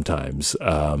me sometimes.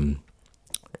 I've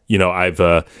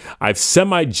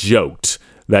semi-joked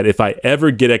that if I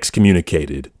ever get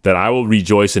excommunicated, that I will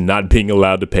rejoice in not being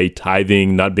allowed to pay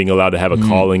tithing, not being allowed to have a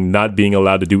calling, not being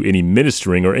allowed to do any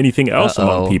ministering or anything else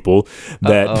among people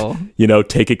that,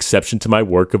 take exception to my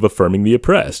work of affirming the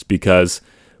oppressed.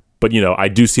 But I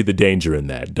do see the danger in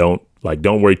that. Don't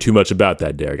worry too much about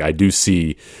that, Derek. I do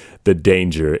see the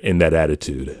danger in that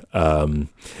attitude.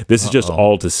 This is just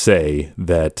all to say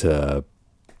that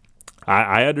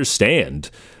I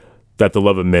understand that the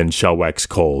love of men shall wax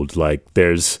cold. Like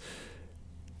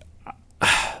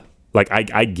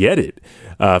I get it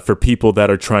for people that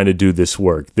are trying to do this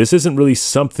work. This isn't really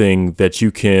something that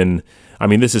you can,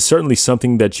 this is certainly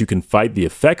something that you can fight the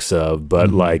effects of,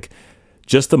 but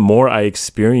just the more I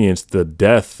experienced the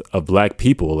death of black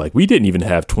people, like we didn't even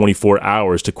have 24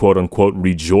 hours to quote unquote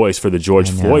rejoice for the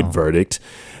George Floyd verdict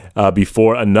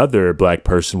before another black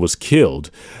person was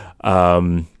killed.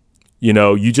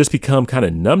 You just become kind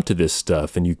of numb to this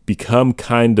stuff and you become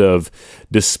kind of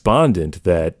despondent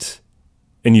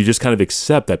and you just kind of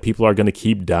accept that people are going to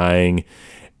keep dying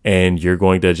and you're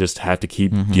going to just have to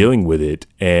keep dealing with it.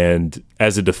 And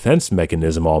as a defense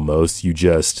mechanism, almost, you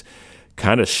just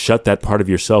kind of shut that part of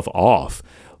yourself off.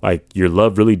 Like your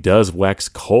love really does wax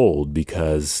cold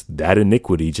because that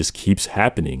iniquity just keeps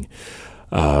happening.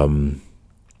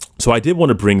 So I did want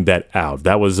to bring that out.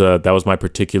 That was my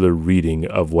particular reading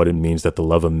of what it means that the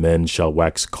love of men shall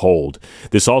wax cold.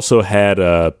 This also had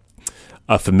a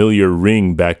familiar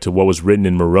ring back to what was written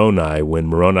in Moroni when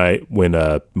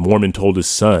Mormon told his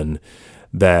son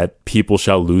that people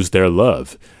shall lose their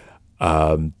love.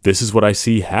 This is what I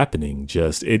see happening.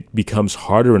 Just it becomes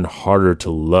harder and harder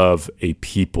to love a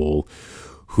people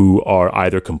who are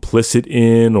either complicit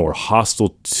in or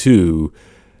hostile to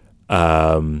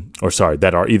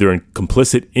that are either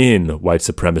complicit in white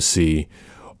supremacy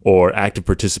or active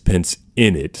participants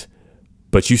in it,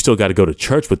 but you still got to go to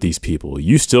church with these people.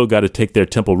 You still got to take their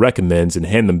temple recommends and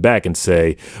hand them back and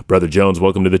say, Brother Jones,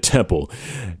 welcome to the temple.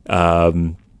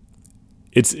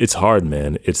 It's hard,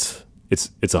 man. It's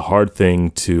a hard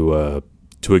thing to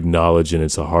acknowledge, and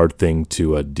it's a hard thing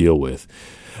to deal with.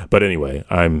 But anyway,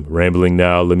 I'm rambling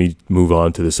now. Let me move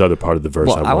on to this other part of the verse.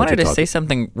 Well, I wanted to say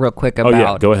something real quick about. Oh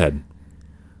yeah, go ahead.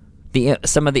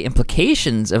 Some of the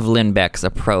implications of Lindbeck's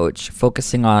approach,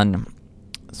 focusing on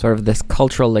sort of this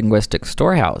cultural linguistic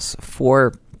storehouse.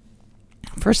 For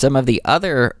some of the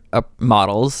other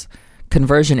models,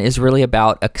 conversion is really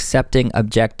about accepting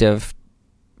objective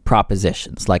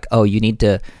propositions, like, oh, you need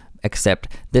to accept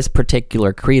this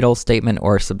particular creedal statement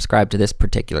or subscribe to this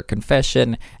particular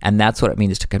confession, and that's what it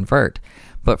means to convert.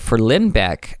 But for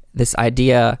Lindbeck, this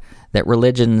idea that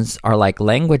religions are like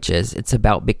languages, it's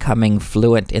about becoming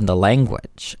fluent in the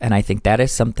language. And I think that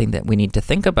is something that we need to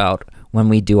think about when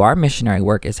we do our missionary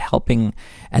work, is helping.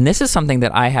 And this is something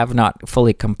that I have not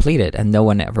fully completed, and no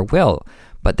one ever will.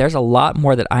 But there's a lot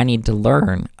more that I need to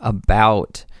learn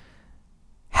about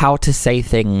how to say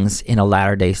things in a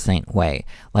Latter-day Saint way.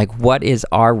 Like, what is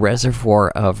our reservoir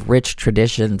of rich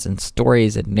traditions and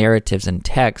stories and narratives and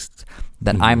texts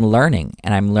that I'm learning,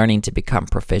 and I'm learning to become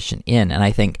proficient in. And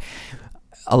I think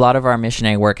a lot of our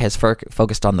missionary work has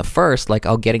focused on the first, like,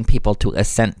 getting people to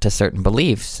assent to certain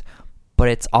beliefs. But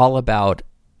it's all about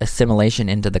assimilation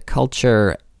into the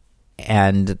culture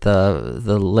and the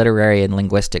literary and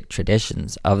linguistic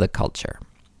traditions of the culture.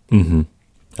 Mm-hmm.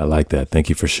 I like that. Thank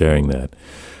you for sharing that.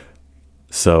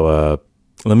 So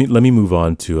let me move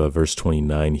on to verse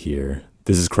 29 here.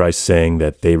 This is Christ saying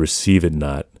that they receive it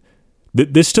not.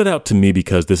 This stood out to me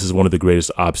because this is one of the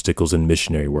greatest obstacles in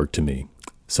missionary work to me.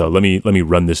 So let me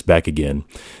run this back again.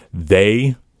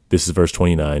 This is verse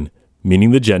 29.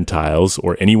 meaning the Gentiles,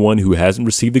 or anyone who hasn't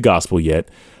received the gospel yet,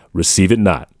 receive it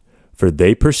not. For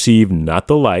they perceive not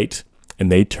the light,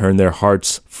 and they turn their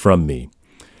hearts from me.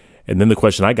 And then the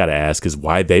question I got to ask is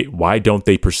why don't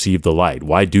they perceive the light?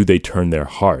 Why do they turn their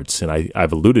hearts? And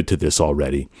I've alluded to this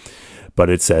already, but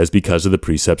it says because of the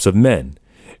precepts of men.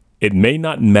 It may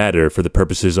not matter for the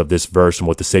purposes of this verse and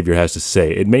what the Savior has to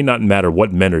say. It may not matter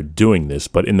what men are doing this,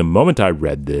 but in the moment I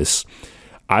read this,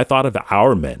 I thought of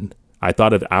our men. I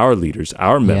thought of our leaders,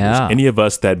 our members, any of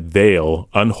us that veil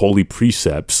unholy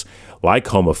precepts like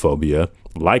homophobia,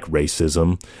 like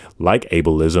racism, like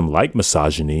ableism, like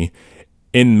misogyny,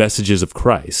 in messages of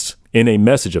Christ, in a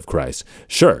message of Christ.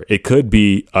 Sure, it could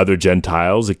be other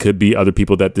Gentiles, it could be other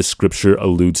people that this scripture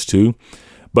alludes to,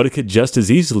 but it could just as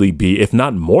easily be, if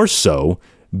not more so,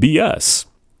 be us.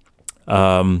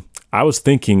 I was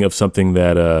thinking of something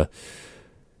that,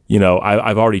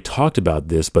 I've already talked about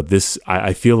this, but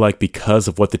I feel like because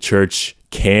of what the church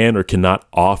can or cannot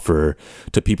offer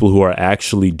to people who are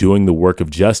actually doing the work of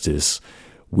justice,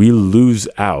 we lose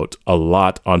out a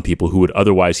lot on people who would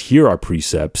otherwise hear our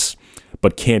precepts,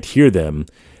 but can't hear them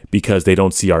because they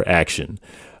don't see our action.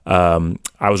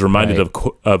 I was reminded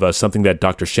of something that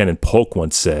Dr. Shannon Polk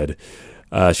once said.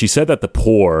 She said that the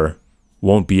poor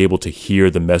won't be able to hear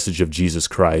the message of Jesus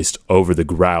Christ over the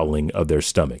growling of their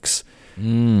stomachs.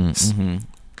 Mm-hmm.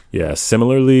 Yeah.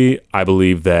 Similarly, I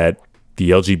believe that the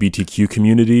LGBTQ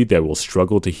community that will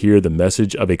struggle to hear the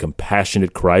message of a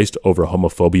compassionate Christ over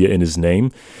homophobia in his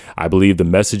name. I believe the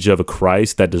message of a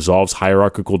Christ that dissolves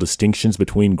hierarchical distinctions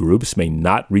between groups may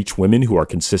not reach women who are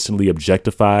consistently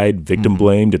objectified, victim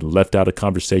blamed, and left out of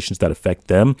conversations that affect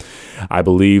them. I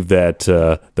believe that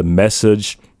the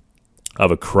message of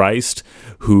a Christ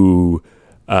who,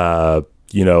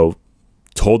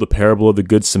 told the parable of the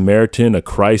Good Samaritan, a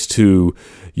Christ who,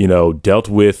 dealt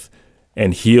with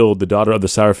and healed the daughter of the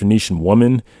Syrophoenician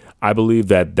woman. I believe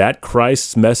that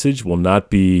Christ's message will not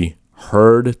be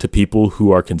heard to people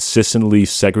who are consistently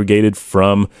segregated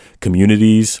from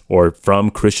communities or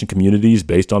from Christian communities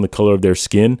based on the color of their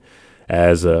skin.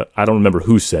 As I don't remember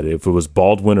who said it, if it was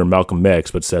Baldwin or Malcolm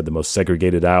X, but said the most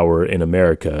segregated hour in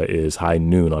America is high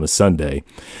noon on a Sunday.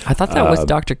 I thought that was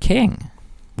Dr. King.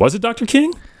 Was it Dr.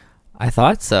 King? I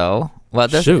thought so. Well,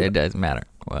 it doesn't matter.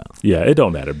 Well, yeah, it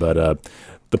don't matter. But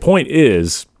the point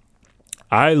is,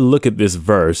 I look at this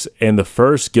verse, and the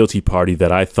first guilty party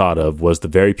that I thought of was the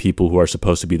very people who are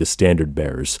supposed to be the standard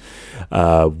bearers.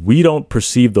 We don't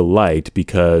perceive the light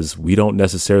because we don't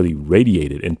necessarily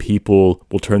radiate it, and people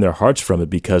will turn their hearts from it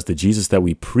because the Jesus that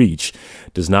we preach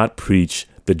does not preach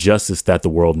the justice that the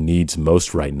world needs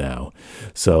most right now.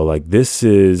 So,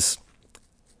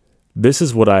 this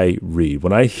is what I read.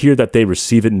 When I hear that they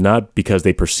receive it not because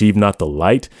they perceive not the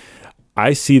light,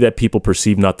 I see that people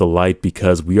perceive not the light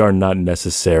because we are not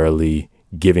necessarily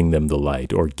giving them the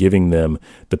light or giving them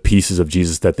the pieces of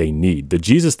Jesus that they need. The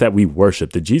Jesus that we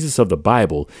worship, the Jesus of the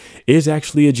Bible, is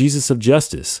actually a Jesus of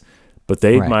justice. But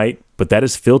but that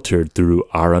is filtered through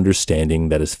our understanding,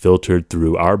 that is filtered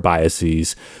through our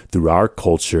biases, through our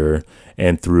culture,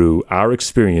 and through our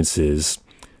experiences,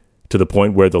 to the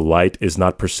point where the light is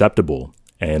not perceptible.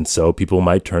 And so people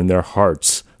might turn their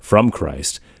hearts from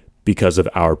Christ because of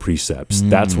our precepts.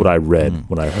 That's what I read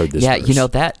when I heard this verse.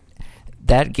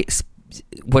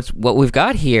 What we've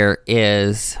got here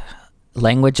is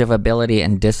language of ability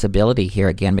and disability here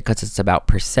again, because it's about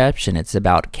perception. It's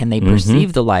about, can they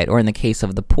perceive the light? Or in the case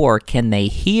of the poor, can they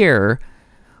hear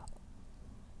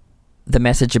the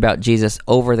message about Jesus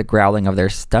over the growling of their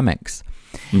stomachs?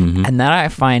 And that I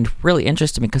find really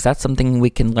interesting, because that's something we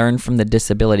can learn from the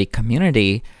disability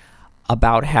community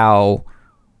about how,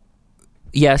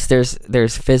 yes,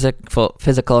 there's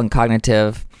physical and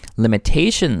cognitive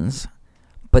limitations,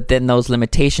 but then those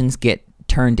limitations get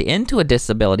turned into a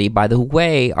disability by the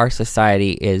way our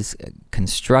society is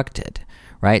constructed,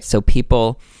 right? So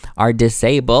people are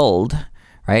disabled,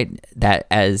 right?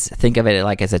 Think of it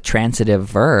like as a transitive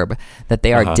verb, that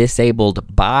they are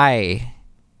disabled by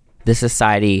the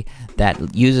society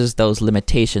that uses those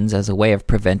limitations as a way of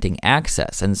preventing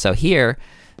access. And so here,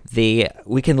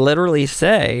 we can literally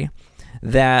say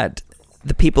that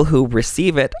the people who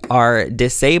receive it are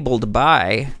disabled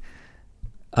by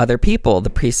other people, the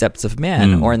precepts of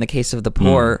men, or in the case of the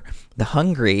poor, the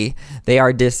hungry, they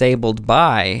are disabled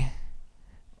by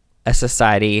a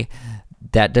society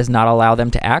that does not allow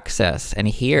them to access and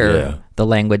hear the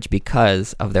language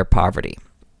because of their poverty.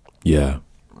 Yeah.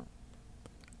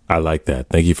 I like that.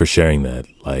 Thank you for sharing that.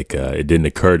 It didn't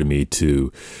occur to me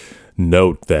to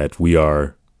note that we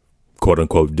are, quote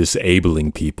unquote,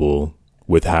 disabling people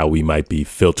with how we might be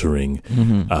filtering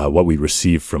what we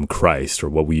receive from Christ or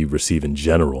what we receive in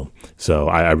general. So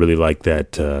I really like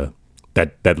that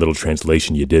that little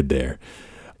translation you did there.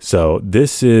 So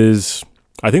this is,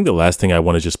 I think, the last thing I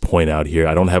want to just point out here.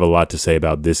 I don't have a lot to say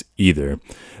about this either,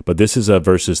 but this is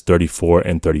verses 34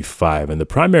 and 35. And the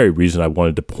primary reason I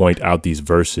wanted to point out these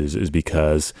verses is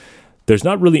because there's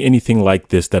not really anything like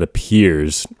this that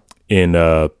appears in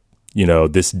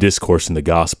this discourse in the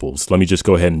Gospels. Let me just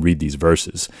go ahead and read these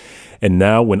verses. And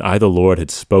now when I, the Lord, had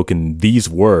spoken these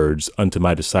words unto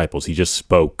my disciples, he just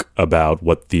spoke about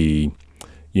what the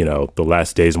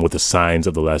last days and what the signs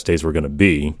of the last days were going to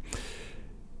be.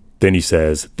 Then he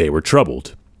says, they were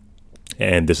troubled.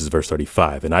 And this is verse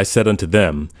 35. And I said unto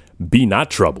them, be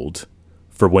not troubled,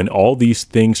 for when all these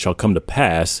things shall come to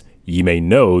pass, ye may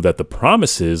know that the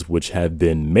promises which have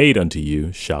been made unto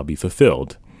you shall be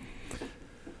fulfilled.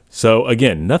 So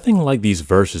again, nothing like these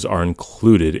verses are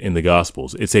included in the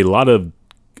Gospels. It's a lot of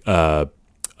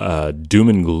doom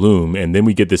and gloom, and then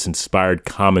we get this inspired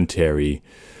commentary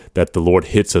that the Lord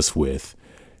hits us with.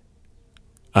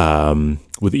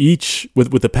 With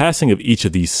the passing of each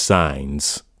of these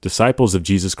signs, disciples of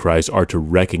Jesus Christ are to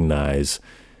recognize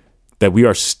that we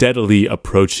are steadily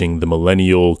approaching the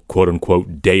millennial, quote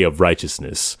unquote, day of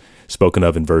righteousness, spoken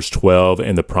of in verse 12,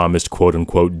 and the promised, quote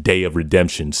unquote, day of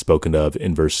redemption, spoken of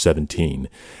in verse 17.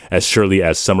 As surely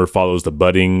as summer follows the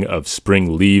budding of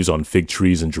spring leaves on fig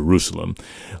trees in Jerusalem.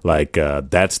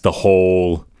 That's the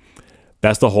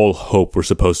whole hope we're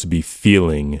supposed to be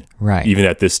feeling, right, even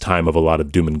at this time of a lot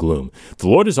of doom and gloom. The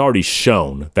Lord has already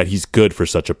shown that he's good for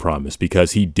such a promise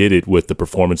because he did it with the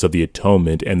performance of the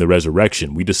atonement and the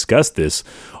resurrection. We discussed this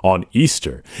on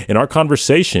Easter. In our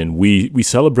conversation, we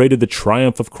celebrated the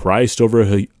triumph of Christ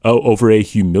over a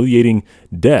humiliating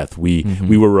death. We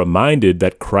were reminded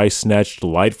that Christ snatched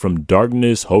light from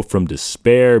darkness, hope from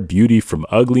despair, beauty from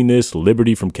ugliness,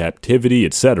 liberty from captivity,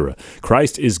 etc.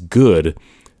 Christ is good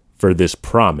for this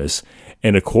promise.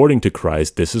 And according to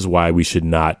Christ, this is why we should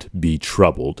not be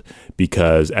troubled,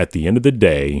 because at the end of the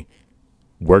day,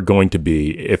 we're going to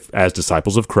be, if as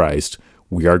disciples of Christ,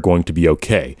 we are going to be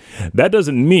okay. That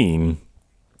doesn't mean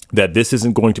that this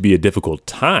isn't going to be a difficult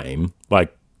time. I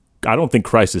don't think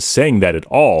Christ is saying that at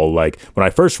all. When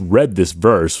I first read this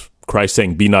verse, Christ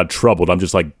saying, be not troubled, I'm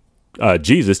just like,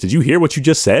 Jesus, did you hear what you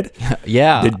just said?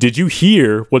 Yeah. Did you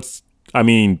hear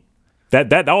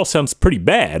that all sounds pretty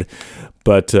bad,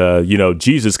 but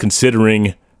Jesus,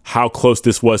 considering how close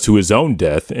this was to his own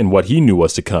death and what he knew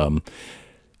was to come,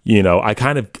 I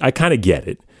kind of get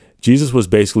it. Jesus was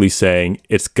basically saying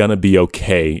it's gonna be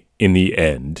okay in the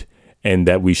end, and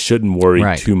that we shouldn't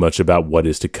worry too much about what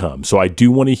is to come. So I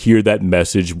do want to hear that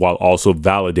message while also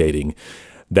validating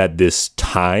that this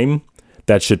time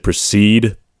that should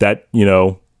precede that,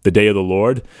 the day of the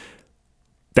Lord,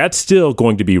 that's still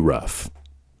going to be rough.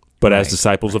 But as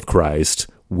disciples of Christ,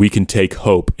 we can take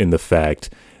hope in the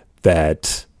fact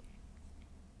that,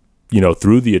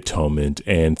 through the atonement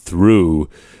and through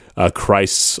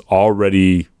Christ's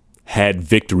already had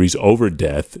victories over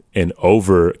death and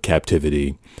over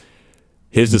captivity,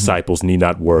 his disciples need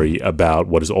not worry about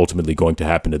what is ultimately going to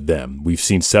happen to them. We've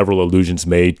seen several allusions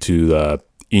made to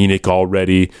Enoch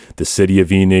already, the city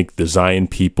of Enoch, the Zion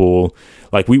people.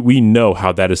 We know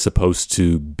how that is supposed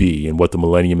to be and what the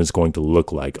millennium is going to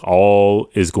look like. All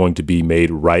is going to be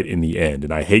made right in the end.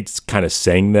 And I hate kind of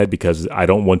saying that because I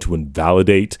don't want to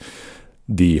invalidate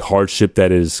the hardship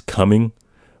that is coming.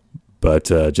 But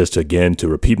just again, to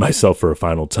repeat myself for a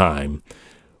final time,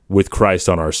 with Christ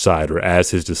on our side, or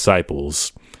as his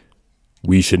disciples,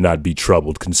 we should not be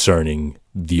troubled concerning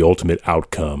the ultimate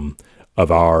outcome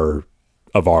of our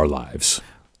lives.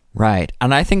 Right.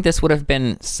 And I think this would have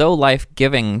been so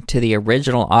life-giving to the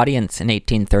original audience in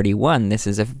 1831. This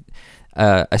is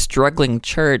a struggling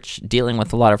church dealing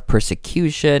with a lot of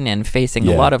persecution and facing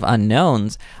a lot of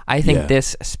unknowns. I think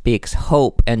this speaks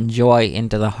hope and joy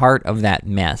into the heart of that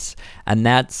mess. And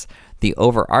that's the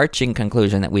overarching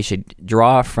conclusion that we should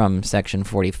draw from section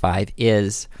 45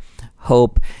 is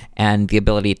hope and the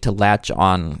ability to latch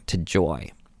on to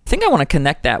joy. I think I want to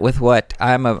connect that with what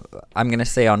I'm going to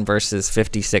say on verses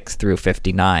 56 through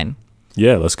 59.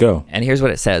 Yeah, let's go. And here's what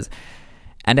it says.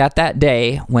 And at that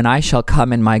day, when I shall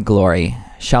come in my glory,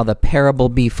 shall the parable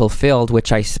be fulfilled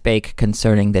which I spake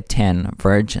concerning the 10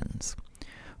 virgins.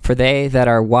 For they that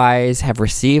are wise have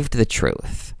received the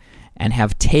truth, and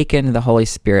have taken the Holy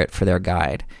Spirit for their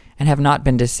guide, and have not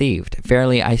been deceived.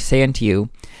 Verily I say unto you,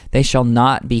 they shall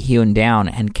not be hewn down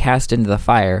and cast into the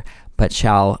fire, but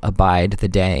shall abide the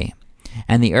day.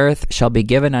 and the earth shall be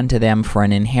given unto them for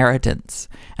an inheritance,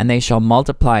 and they shall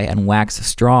multiply and wax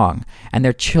strong, and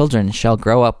their children shall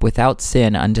grow up without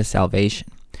sin unto salvation.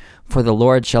 For the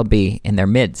Lord shall be in their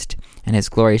midst, and his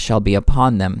glory shall be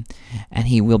upon them, and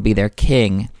he will be their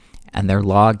king and their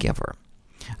lawgiver.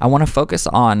 I want to focus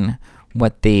on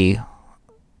what the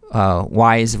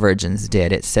wise virgins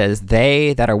did. It says,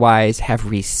 they that are wise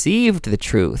have received the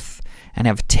truth and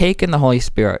have taken the Holy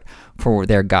Spirit for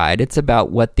their guide. It's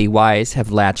about what the wise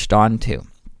have latched onto.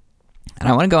 And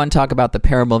I want to go and talk about the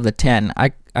parable of the 10.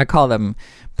 I call them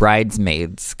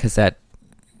bridesmaids because that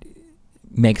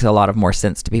makes a lot of more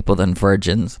sense to people than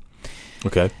virgins.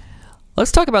 Okay.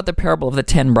 Let's talk about the parable of the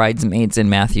 10 bridesmaids in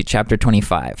Matthew chapter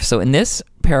 25. So in this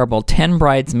parable, 10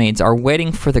 bridesmaids are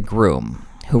waiting for the groom,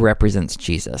 who represents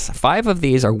Jesus. 5 of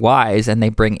these are wise, and they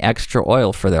bring extra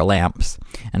oil for their lamps.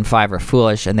 And 5 are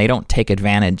foolish, and they don't take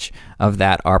advantage of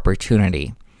that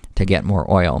opportunity to get more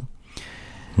oil.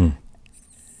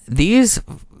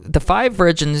 The 5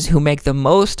 virgins who make the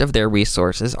most of their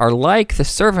resources are like the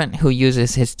servant who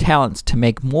uses his talents to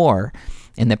make more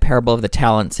in the parable of the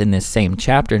talents in this same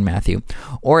chapter in Matthew.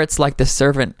 Or it's like the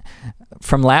servant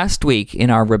from last week in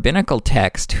our rabbinical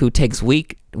text who takes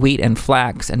wheat and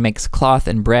flax and makes cloth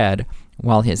and bread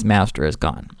while his master is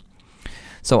gone.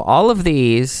 So all of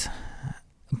these,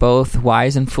 both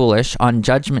wise and foolish, on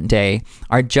Judgment Day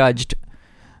are judged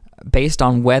based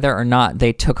on whether or not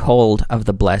they took hold of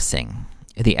the blessing,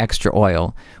 the extra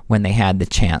oil, when they had the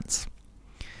chance.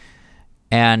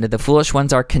 And the foolish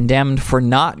ones are condemned for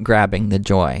not grabbing the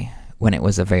joy when it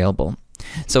was available.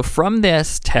 So from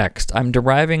this text, I'm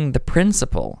deriving the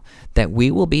principle that we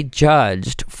will be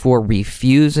judged for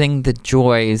refusing the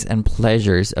joys and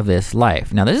pleasures of this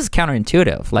life. Now, this is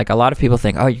counterintuitive. Like, a lot of people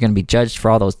think, oh, you're going to be judged for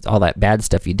all that bad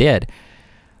stuff you did.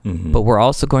 Mm-hmm. But we're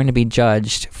also going to be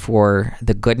judged for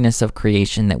the goodness of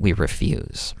creation that we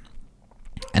refuse.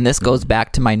 And this goes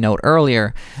back to my note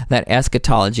earlier that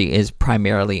eschatology is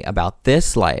primarily about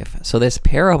this life. So this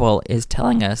parable is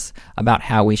telling us about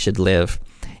how we should live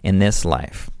in this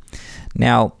life.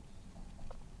 Now,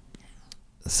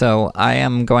 so I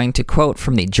am going to quote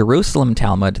from the Jerusalem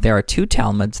Talmud. There are 2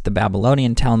 Talmuds, the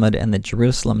Babylonian Talmud and the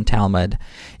Jerusalem Talmud.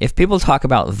 If people talk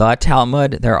about the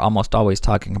Talmud, they're almost always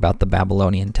talking about the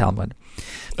Babylonian Talmud.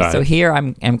 So here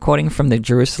I'm quoting from the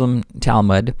Jerusalem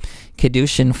Talmud,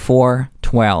 Kedushin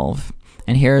 4:12,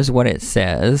 and here's what it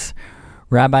says.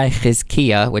 Rabbi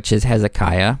Chizkiah, which is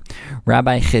Hezekiah,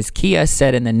 Rabbi Chizkiah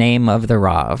said in the name of the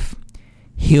Rav,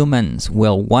 humans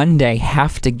will one day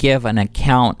have to give an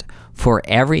account for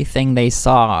everything they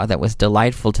saw that was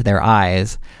delightful to their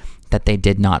eyes that they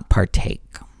did not partake.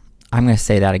 I'm going to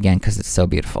say that again because it's so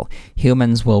beautiful.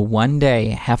 Humans will one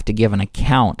day have to give an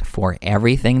account for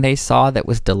everything they saw that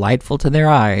was delightful to their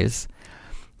eyes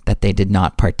that they did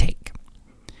not partake.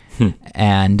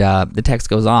 And the text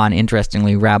goes on.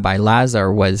 Interestingly, Rabbi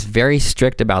Lazar was very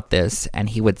strict about this, and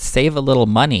he would save a little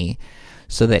money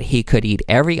so that he could eat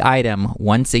every item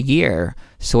once a year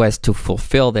so as to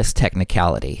fulfill this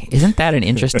technicality. Isn't that an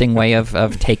interesting way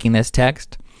of taking this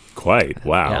text? Quite.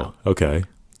 Wow. Yeah. Okay.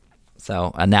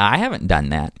 So now I haven't done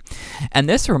that. And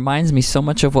this reminds me so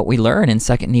much of what we learn in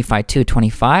 2 Nephi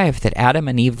 2:25, that Adam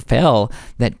and Eve fell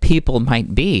that people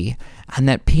might be, and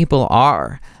that people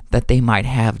are, that they might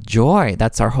have joy.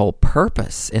 That's our whole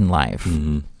purpose in life.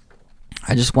 Mm-hmm.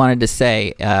 I just wanted to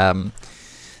say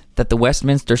that the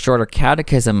Westminster Shorter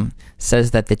Catechism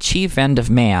says that the chief end of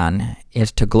man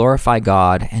is to glorify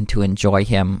God and to enjoy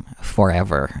him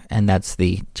forever. And that's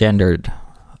the gendered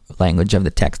language of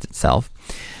the text itself.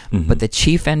 Mm-hmm. But the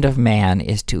chief end of man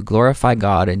is to glorify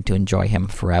God and to enjoy him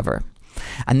forever.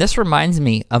 And this reminds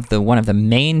me of one of the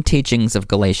main teachings of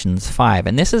Galatians 5.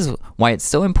 And this is why it's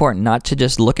so important not to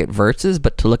just look at verses,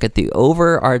 but to look at the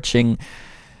overarching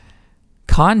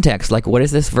context. Like, what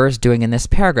is this verse doing in this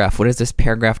paragraph? What is this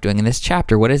paragraph doing in this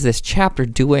chapter? What is this chapter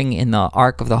doing in the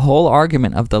arc of the whole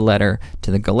argument of the letter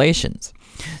to the Galatians?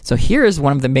 So here is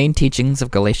one of the main teachings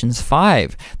of Galatians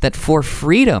 5, that for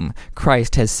freedom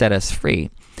Christ has set us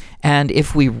free. And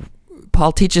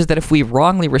Paul teaches that if we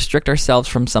wrongly restrict ourselves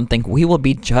from something, we will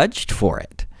be judged for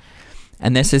it.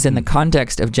 And this is in the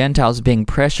context of Gentiles being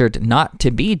pressured not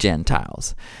to be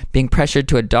Gentiles, being pressured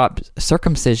to adopt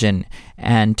circumcision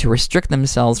and to restrict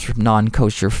themselves from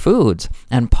non-kosher foods.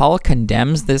 And Paul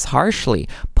condemns this harshly.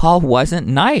 Paul wasn't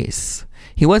nice.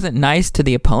 He wasn't nice to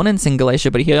the opponents in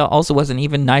Galatia, but he also wasn't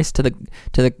even nice to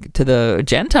the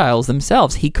Gentiles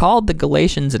themselves. He called the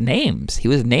Galatians names. He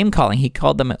was name calling. He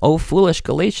called them, "O foolish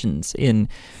Galatians," in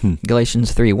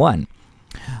Galatians 3:1.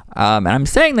 And I'm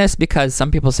saying this because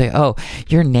some people say, oh,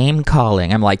 you're name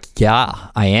calling. I'm like, yeah,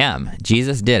 I am.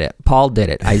 Jesus did it. Paul did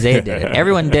it. Isaiah did it.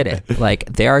 Everyone did it. Like,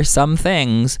 there are some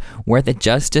things where the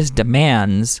justice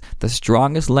demands the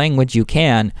strongest language you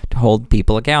can to hold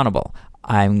people accountable.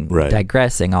 I'm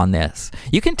digressing on this.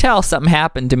 You can tell something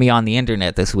happened to me on the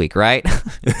internet this week, right?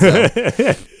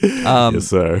 Yes,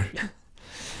 sir.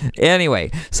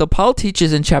 Anyway, so Paul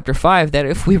teaches in chapter 5 that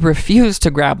if we refuse to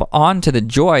grab onto the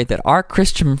joy that our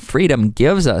Christian freedom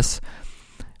gives us,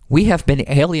 we have been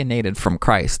alienated from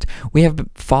Christ. We have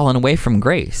fallen away from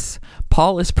grace.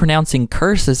 Paul is pronouncing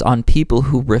curses on people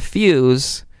who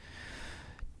refuse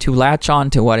to latch on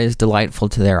to what is delightful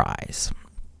to their eyes.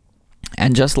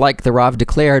 And just like the Rav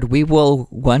declared, we will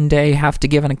one day have to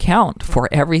give an account for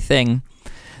everything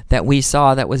that we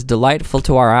saw that was delightful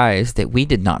to our eyes that we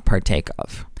did not partake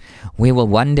of. We will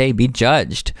one day be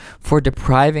judged for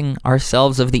depriving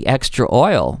ourselves of the extra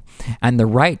oil and the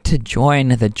right to join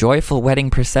the joyful wedding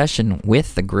procession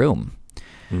with the groom.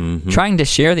 Mm-hmm. Trying to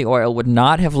share the oil would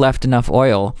not have left enough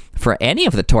oil for any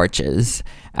of the torches,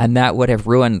 and that would have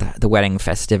ruined the wedding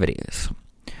festivities.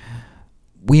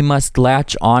 We must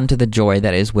latch on to the joy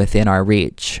that is within our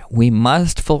reach. We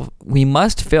must fill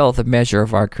the measure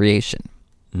of our creation.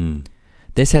 Mm.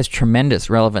 This has tremendous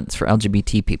relevance for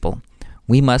LGBT people.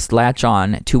 We must latch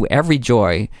on to every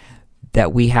joy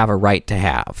that we have a right to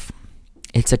have.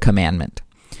 It's a commandment.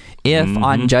 If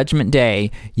on Judgment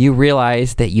Day you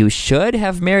realize that you should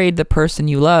have married the person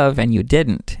you love and you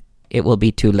didn't, it will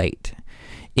be too late.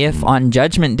 If on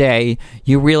Judgment Day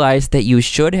you realize that you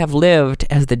should have lived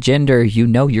as the gender you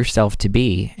know yourself to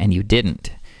be and you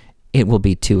didn't, it will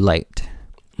be too late.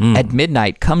 At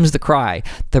midnight comes the cry,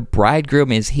 the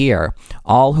bridegroom is here.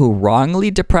 All who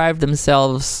wrongly deprive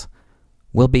themselves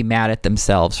will be mad at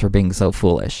themselves for being so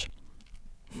foolish.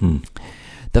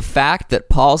 The fact that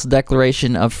Paul's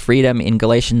declaration of freedom in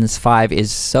Galatians 5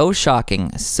 is so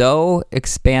shocking, so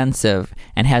expansive,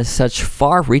 and has such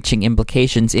far-reaching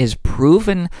implications is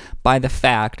proven by the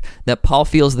fact that Paul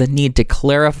feels the need to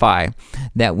clarify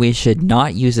that we should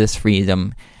not use this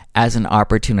freedom as an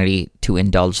opportunity to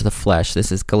indulge the flesh. This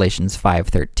is Galatians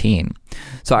 5:13.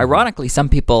 So ironically, some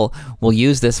people will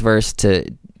use this verse to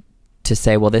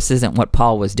say, well, this isn't what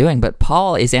Paul was doing, but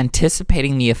Paul is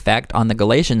anticipating the effect on the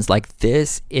Galatians. Like,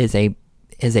 this is a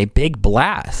big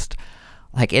blast.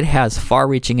 Like, it has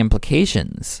far-reaching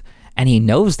implications, and he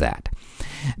knows that.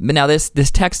 But now this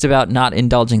text about not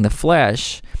indulging the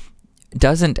flesh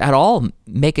doesn't at all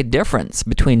make a difference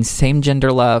between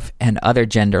same-gender love and other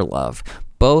gender love.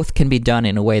 Both can be done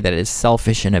in a way that is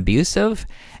selfish and abusive,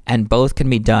 and both can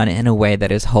be done in a way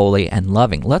that is holy and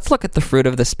loving. Let's look at the fruit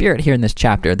of the Spirit here in this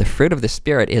chapter. The fruit of the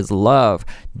Spirit is love,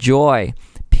 joy,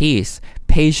 peace,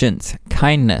 patience,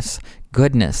 kindness,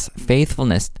 goodness,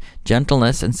 faithfulness,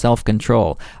 gentleness, and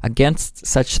self-control. Against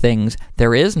such things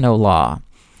there is no law,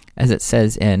 as it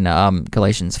says in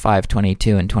Galatians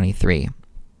 5:22 and 23.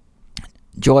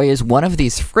 Joy is one of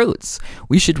these fruits.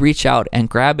 We should reach out and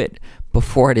grab it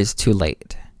before it is too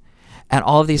late. And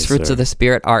all of these fruits of the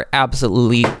Spirit are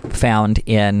absolutely found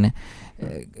in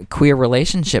queer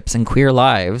relationships and queer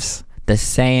lives, the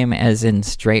same as in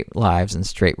straight lives and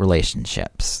straight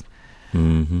relationships.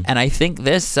 Mm-hmm. And I think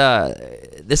this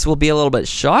will be a little bit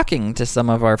shocking to some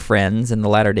of our friends in the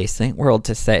Latter-day Saint world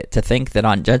to think that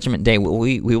on Judgment Day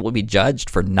we will be judged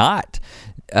for not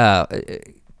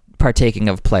partaking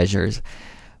of pleasures.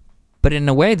 But in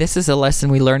a way, this is a lesson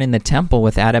we learn in the temple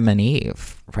with Adam and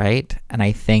Eve, right? And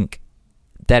I think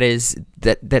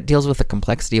that deals with the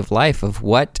complexity of life, of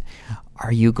what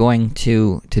are you going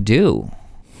to do?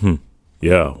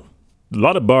 Yeah. A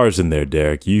lot of bars in there,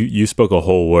 Derek. You spoke a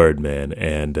whole word, man,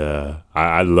 and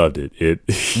I loved it.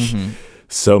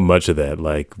 So much of that.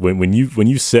 Like when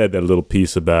you said that little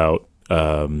piece about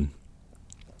on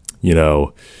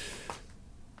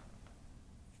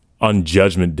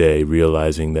Judgment Day,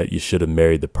 realizing that you should have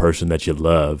married the person that you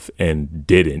love and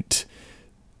didn't,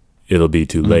 it'll be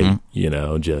too late.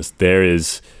 Just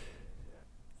there's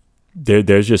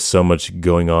just so much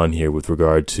going on here with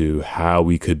regard to how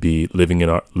we could be living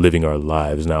our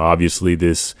lives. Now, obviously,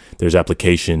 there's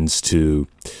applications to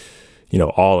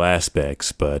all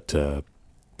aspects, but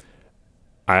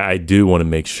I do want to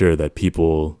make sure that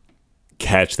people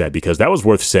catch that, because that was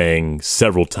worth saying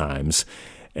several times,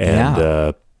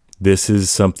 and this is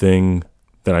something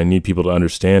that I need people to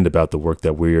understand about the work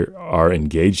that we are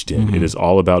engaged in. It is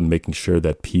all about making sure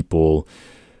that people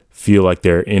feel like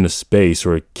they're in a space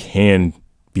or can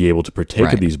be able to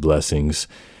partake of these blessings,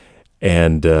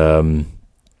 and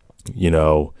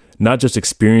not just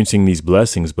experiencing these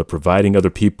blessings, but providing other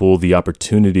people the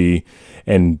opportunity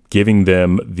and giving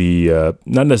them the,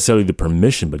 not necessarily the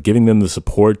permission, but giving them the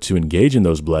support to engage in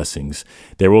those blessings.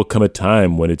 There will come a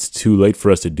time when it's too late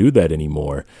for us to do that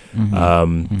anymore.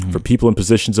 For people in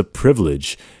positions of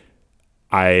privilege,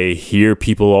 I hear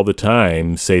people all the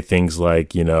time say things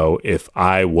like, if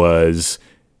I was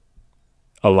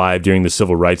alive during the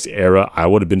civil rights era, I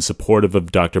would have been supportive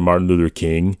of Dr. Martin Luther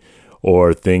King,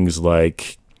 or things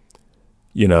like,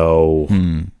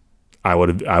 I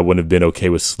wouldn't have been okay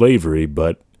with slavery.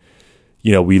 But,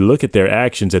 we look at their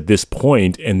actions at this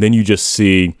point, and then you just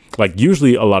see, like,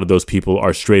 usually a lot of those people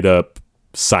are straight up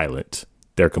silent.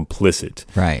 They're complicit.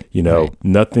 Right.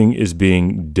 Nothing is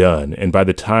being done. And by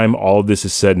the time all of this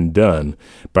is said and done,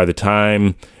 by the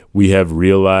time we have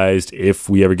realized, if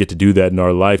we ever get to do that in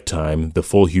our lifetime, the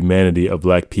full humanity of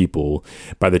Black people,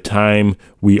 by the time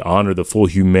we honor the full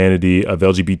humanity of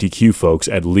LGBTQ folks,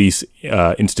 at least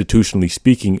institutionally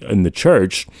speaking in the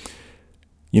church,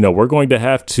 we're going to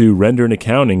have to render an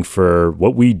accounting for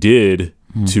what we did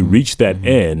to reach that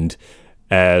end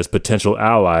as potential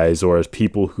allies or as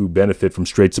people who benefit from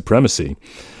straight supremacy.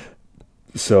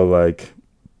 So,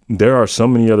 there are so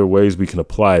many other ways we can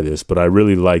apply this, but I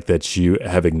really like that you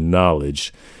have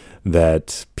acknowledged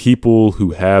that people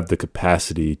who have the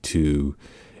capacity to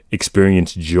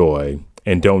experience joy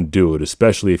and don't do it,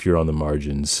 especially if you're on the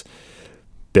margins,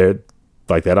 that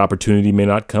opportunity may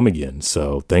not come again.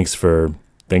 So thanks for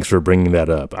bringing that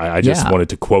up. I just wanted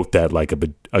to quote that like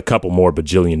a couple more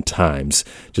bajillion times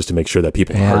just to make sure that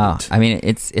people heard it. I mean,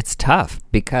 it's tough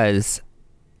because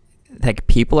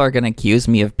people are going to accuse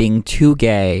me of being too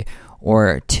gay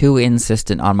or too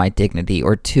insistent on my dignity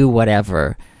or too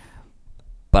whatever.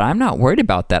 But I'm not worried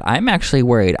about that. I'm actually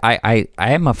worried. I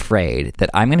am afraid that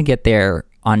I'm going to get there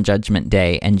on Judgment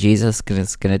Day and Jesus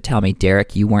is going to tell me,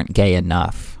 Derek, you weren't gay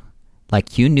enough.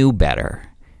 Like, you knew better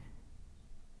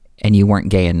and you weren't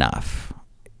gay enough.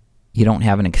 You don't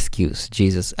have an excuse,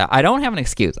 Jesus. I don't have an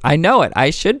excuse. I know it.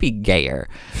 I should be gayer.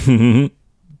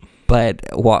 But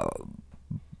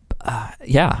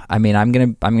I mean, I'm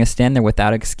gonna stand there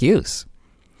without excuse.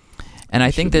 And I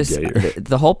think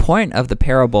the whole point of the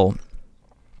parable,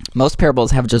 most parables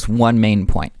have just one main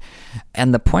point.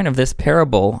 And the point of this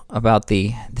parable about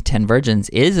the 10 virgins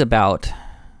is about,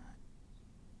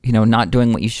 not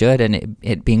doing what you should and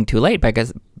it being too late,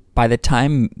 because by the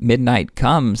time midnight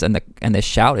comes and the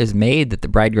shout is made that the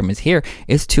bridegroom is here,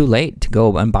 it's too late to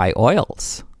go and buy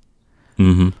oils.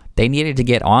 They needed to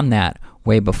get on that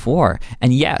way before.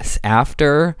 And yes,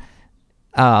 after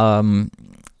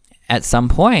at some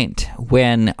point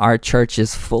when our church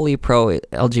is fully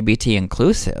pro-LGBT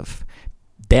inclusive,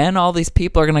 then all these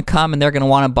people are going to come and they're going to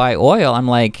want to buy oil. I'm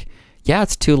like, yeah,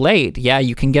 it's too late. Yeah,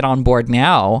 you can get on board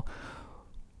now,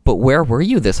 but where were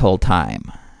you this whole time?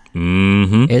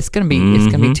 It's going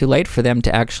to be too late for them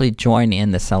to actually join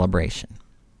in the celebration.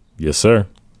 Yes, sir.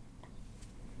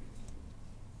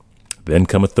 Then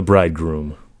cometh the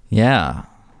bridegroom. Yeah.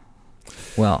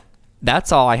 Well,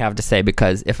 that's all I have to say,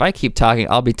 because if I keep talking,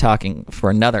 I'll be talking for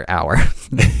another hour.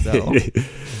 So,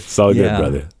 it's all good,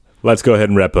 brother. Let's go ahead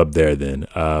and wrap up there then.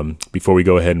 Before we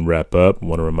go ahead and wrap up, I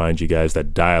want to remind you guys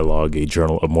that Dialogue, a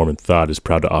Journal of Mormon Thought, is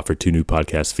proud to offer 2 new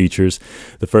podcast features.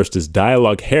 The first is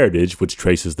Dialogue Heritage, which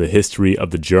traces the history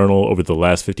of the journal over the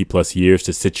last 50 plus years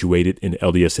to situate it in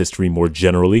LDS history more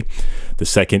generally. The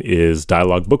second is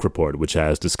Dialogue Book Report, which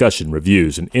has discussion,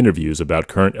 reviews, and interviews about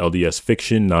current LDS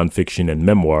fiction, nonfiction, and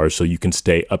memoirs, so you can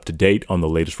stay up to date on the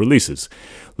latest releases.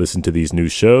 Listen to these new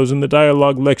shows in the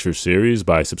Dialogue Lecture Series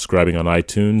by subscribing on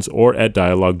iTunes or at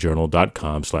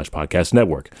dialoguejournal.com/podcast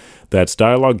network. That's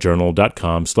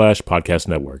dialoguejournal.com/podcast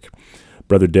network.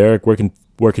 Brother Derek,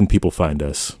 where can people find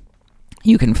us?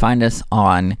 You can find us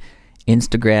on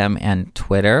Instagram and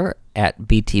Twitter at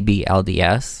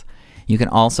BTBLDS. You can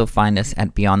also find us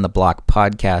at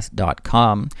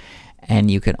beyondtheblockpodcast.com, and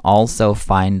you can also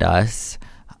find us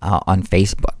on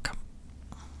Facebook.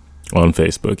 On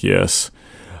Facebook, yes.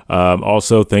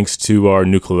 Also, thanks to our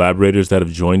new collaborators that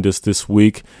have joined us this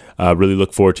week. Really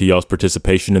look forward to y'all's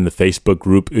participation in the Facebook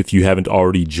group if you haven't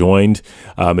already joined.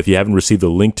 If you haven't received the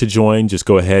link to join, just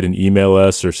go ahead and email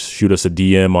us or shoot us a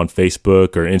DM on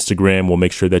Facebook or Instagram. We'll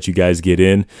make sure that you guys get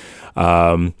in.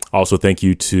 Also, thank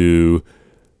you to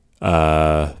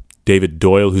David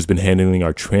Doyle, who's been handling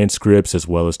our transcripts, as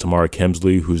well as Tamara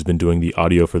Kemsley, who's been doing the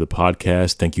audio for the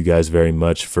podcast. Thank you guys very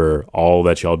much for all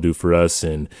that y'all do for us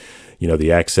and, you know,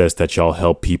 the access that y'all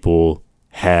help people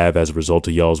have as a result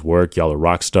of y'all's work. Y'all are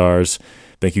rock stars.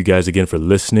 Thank you guys again for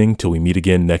listening. Till we meet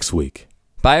again next week.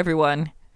 Bye, everyone.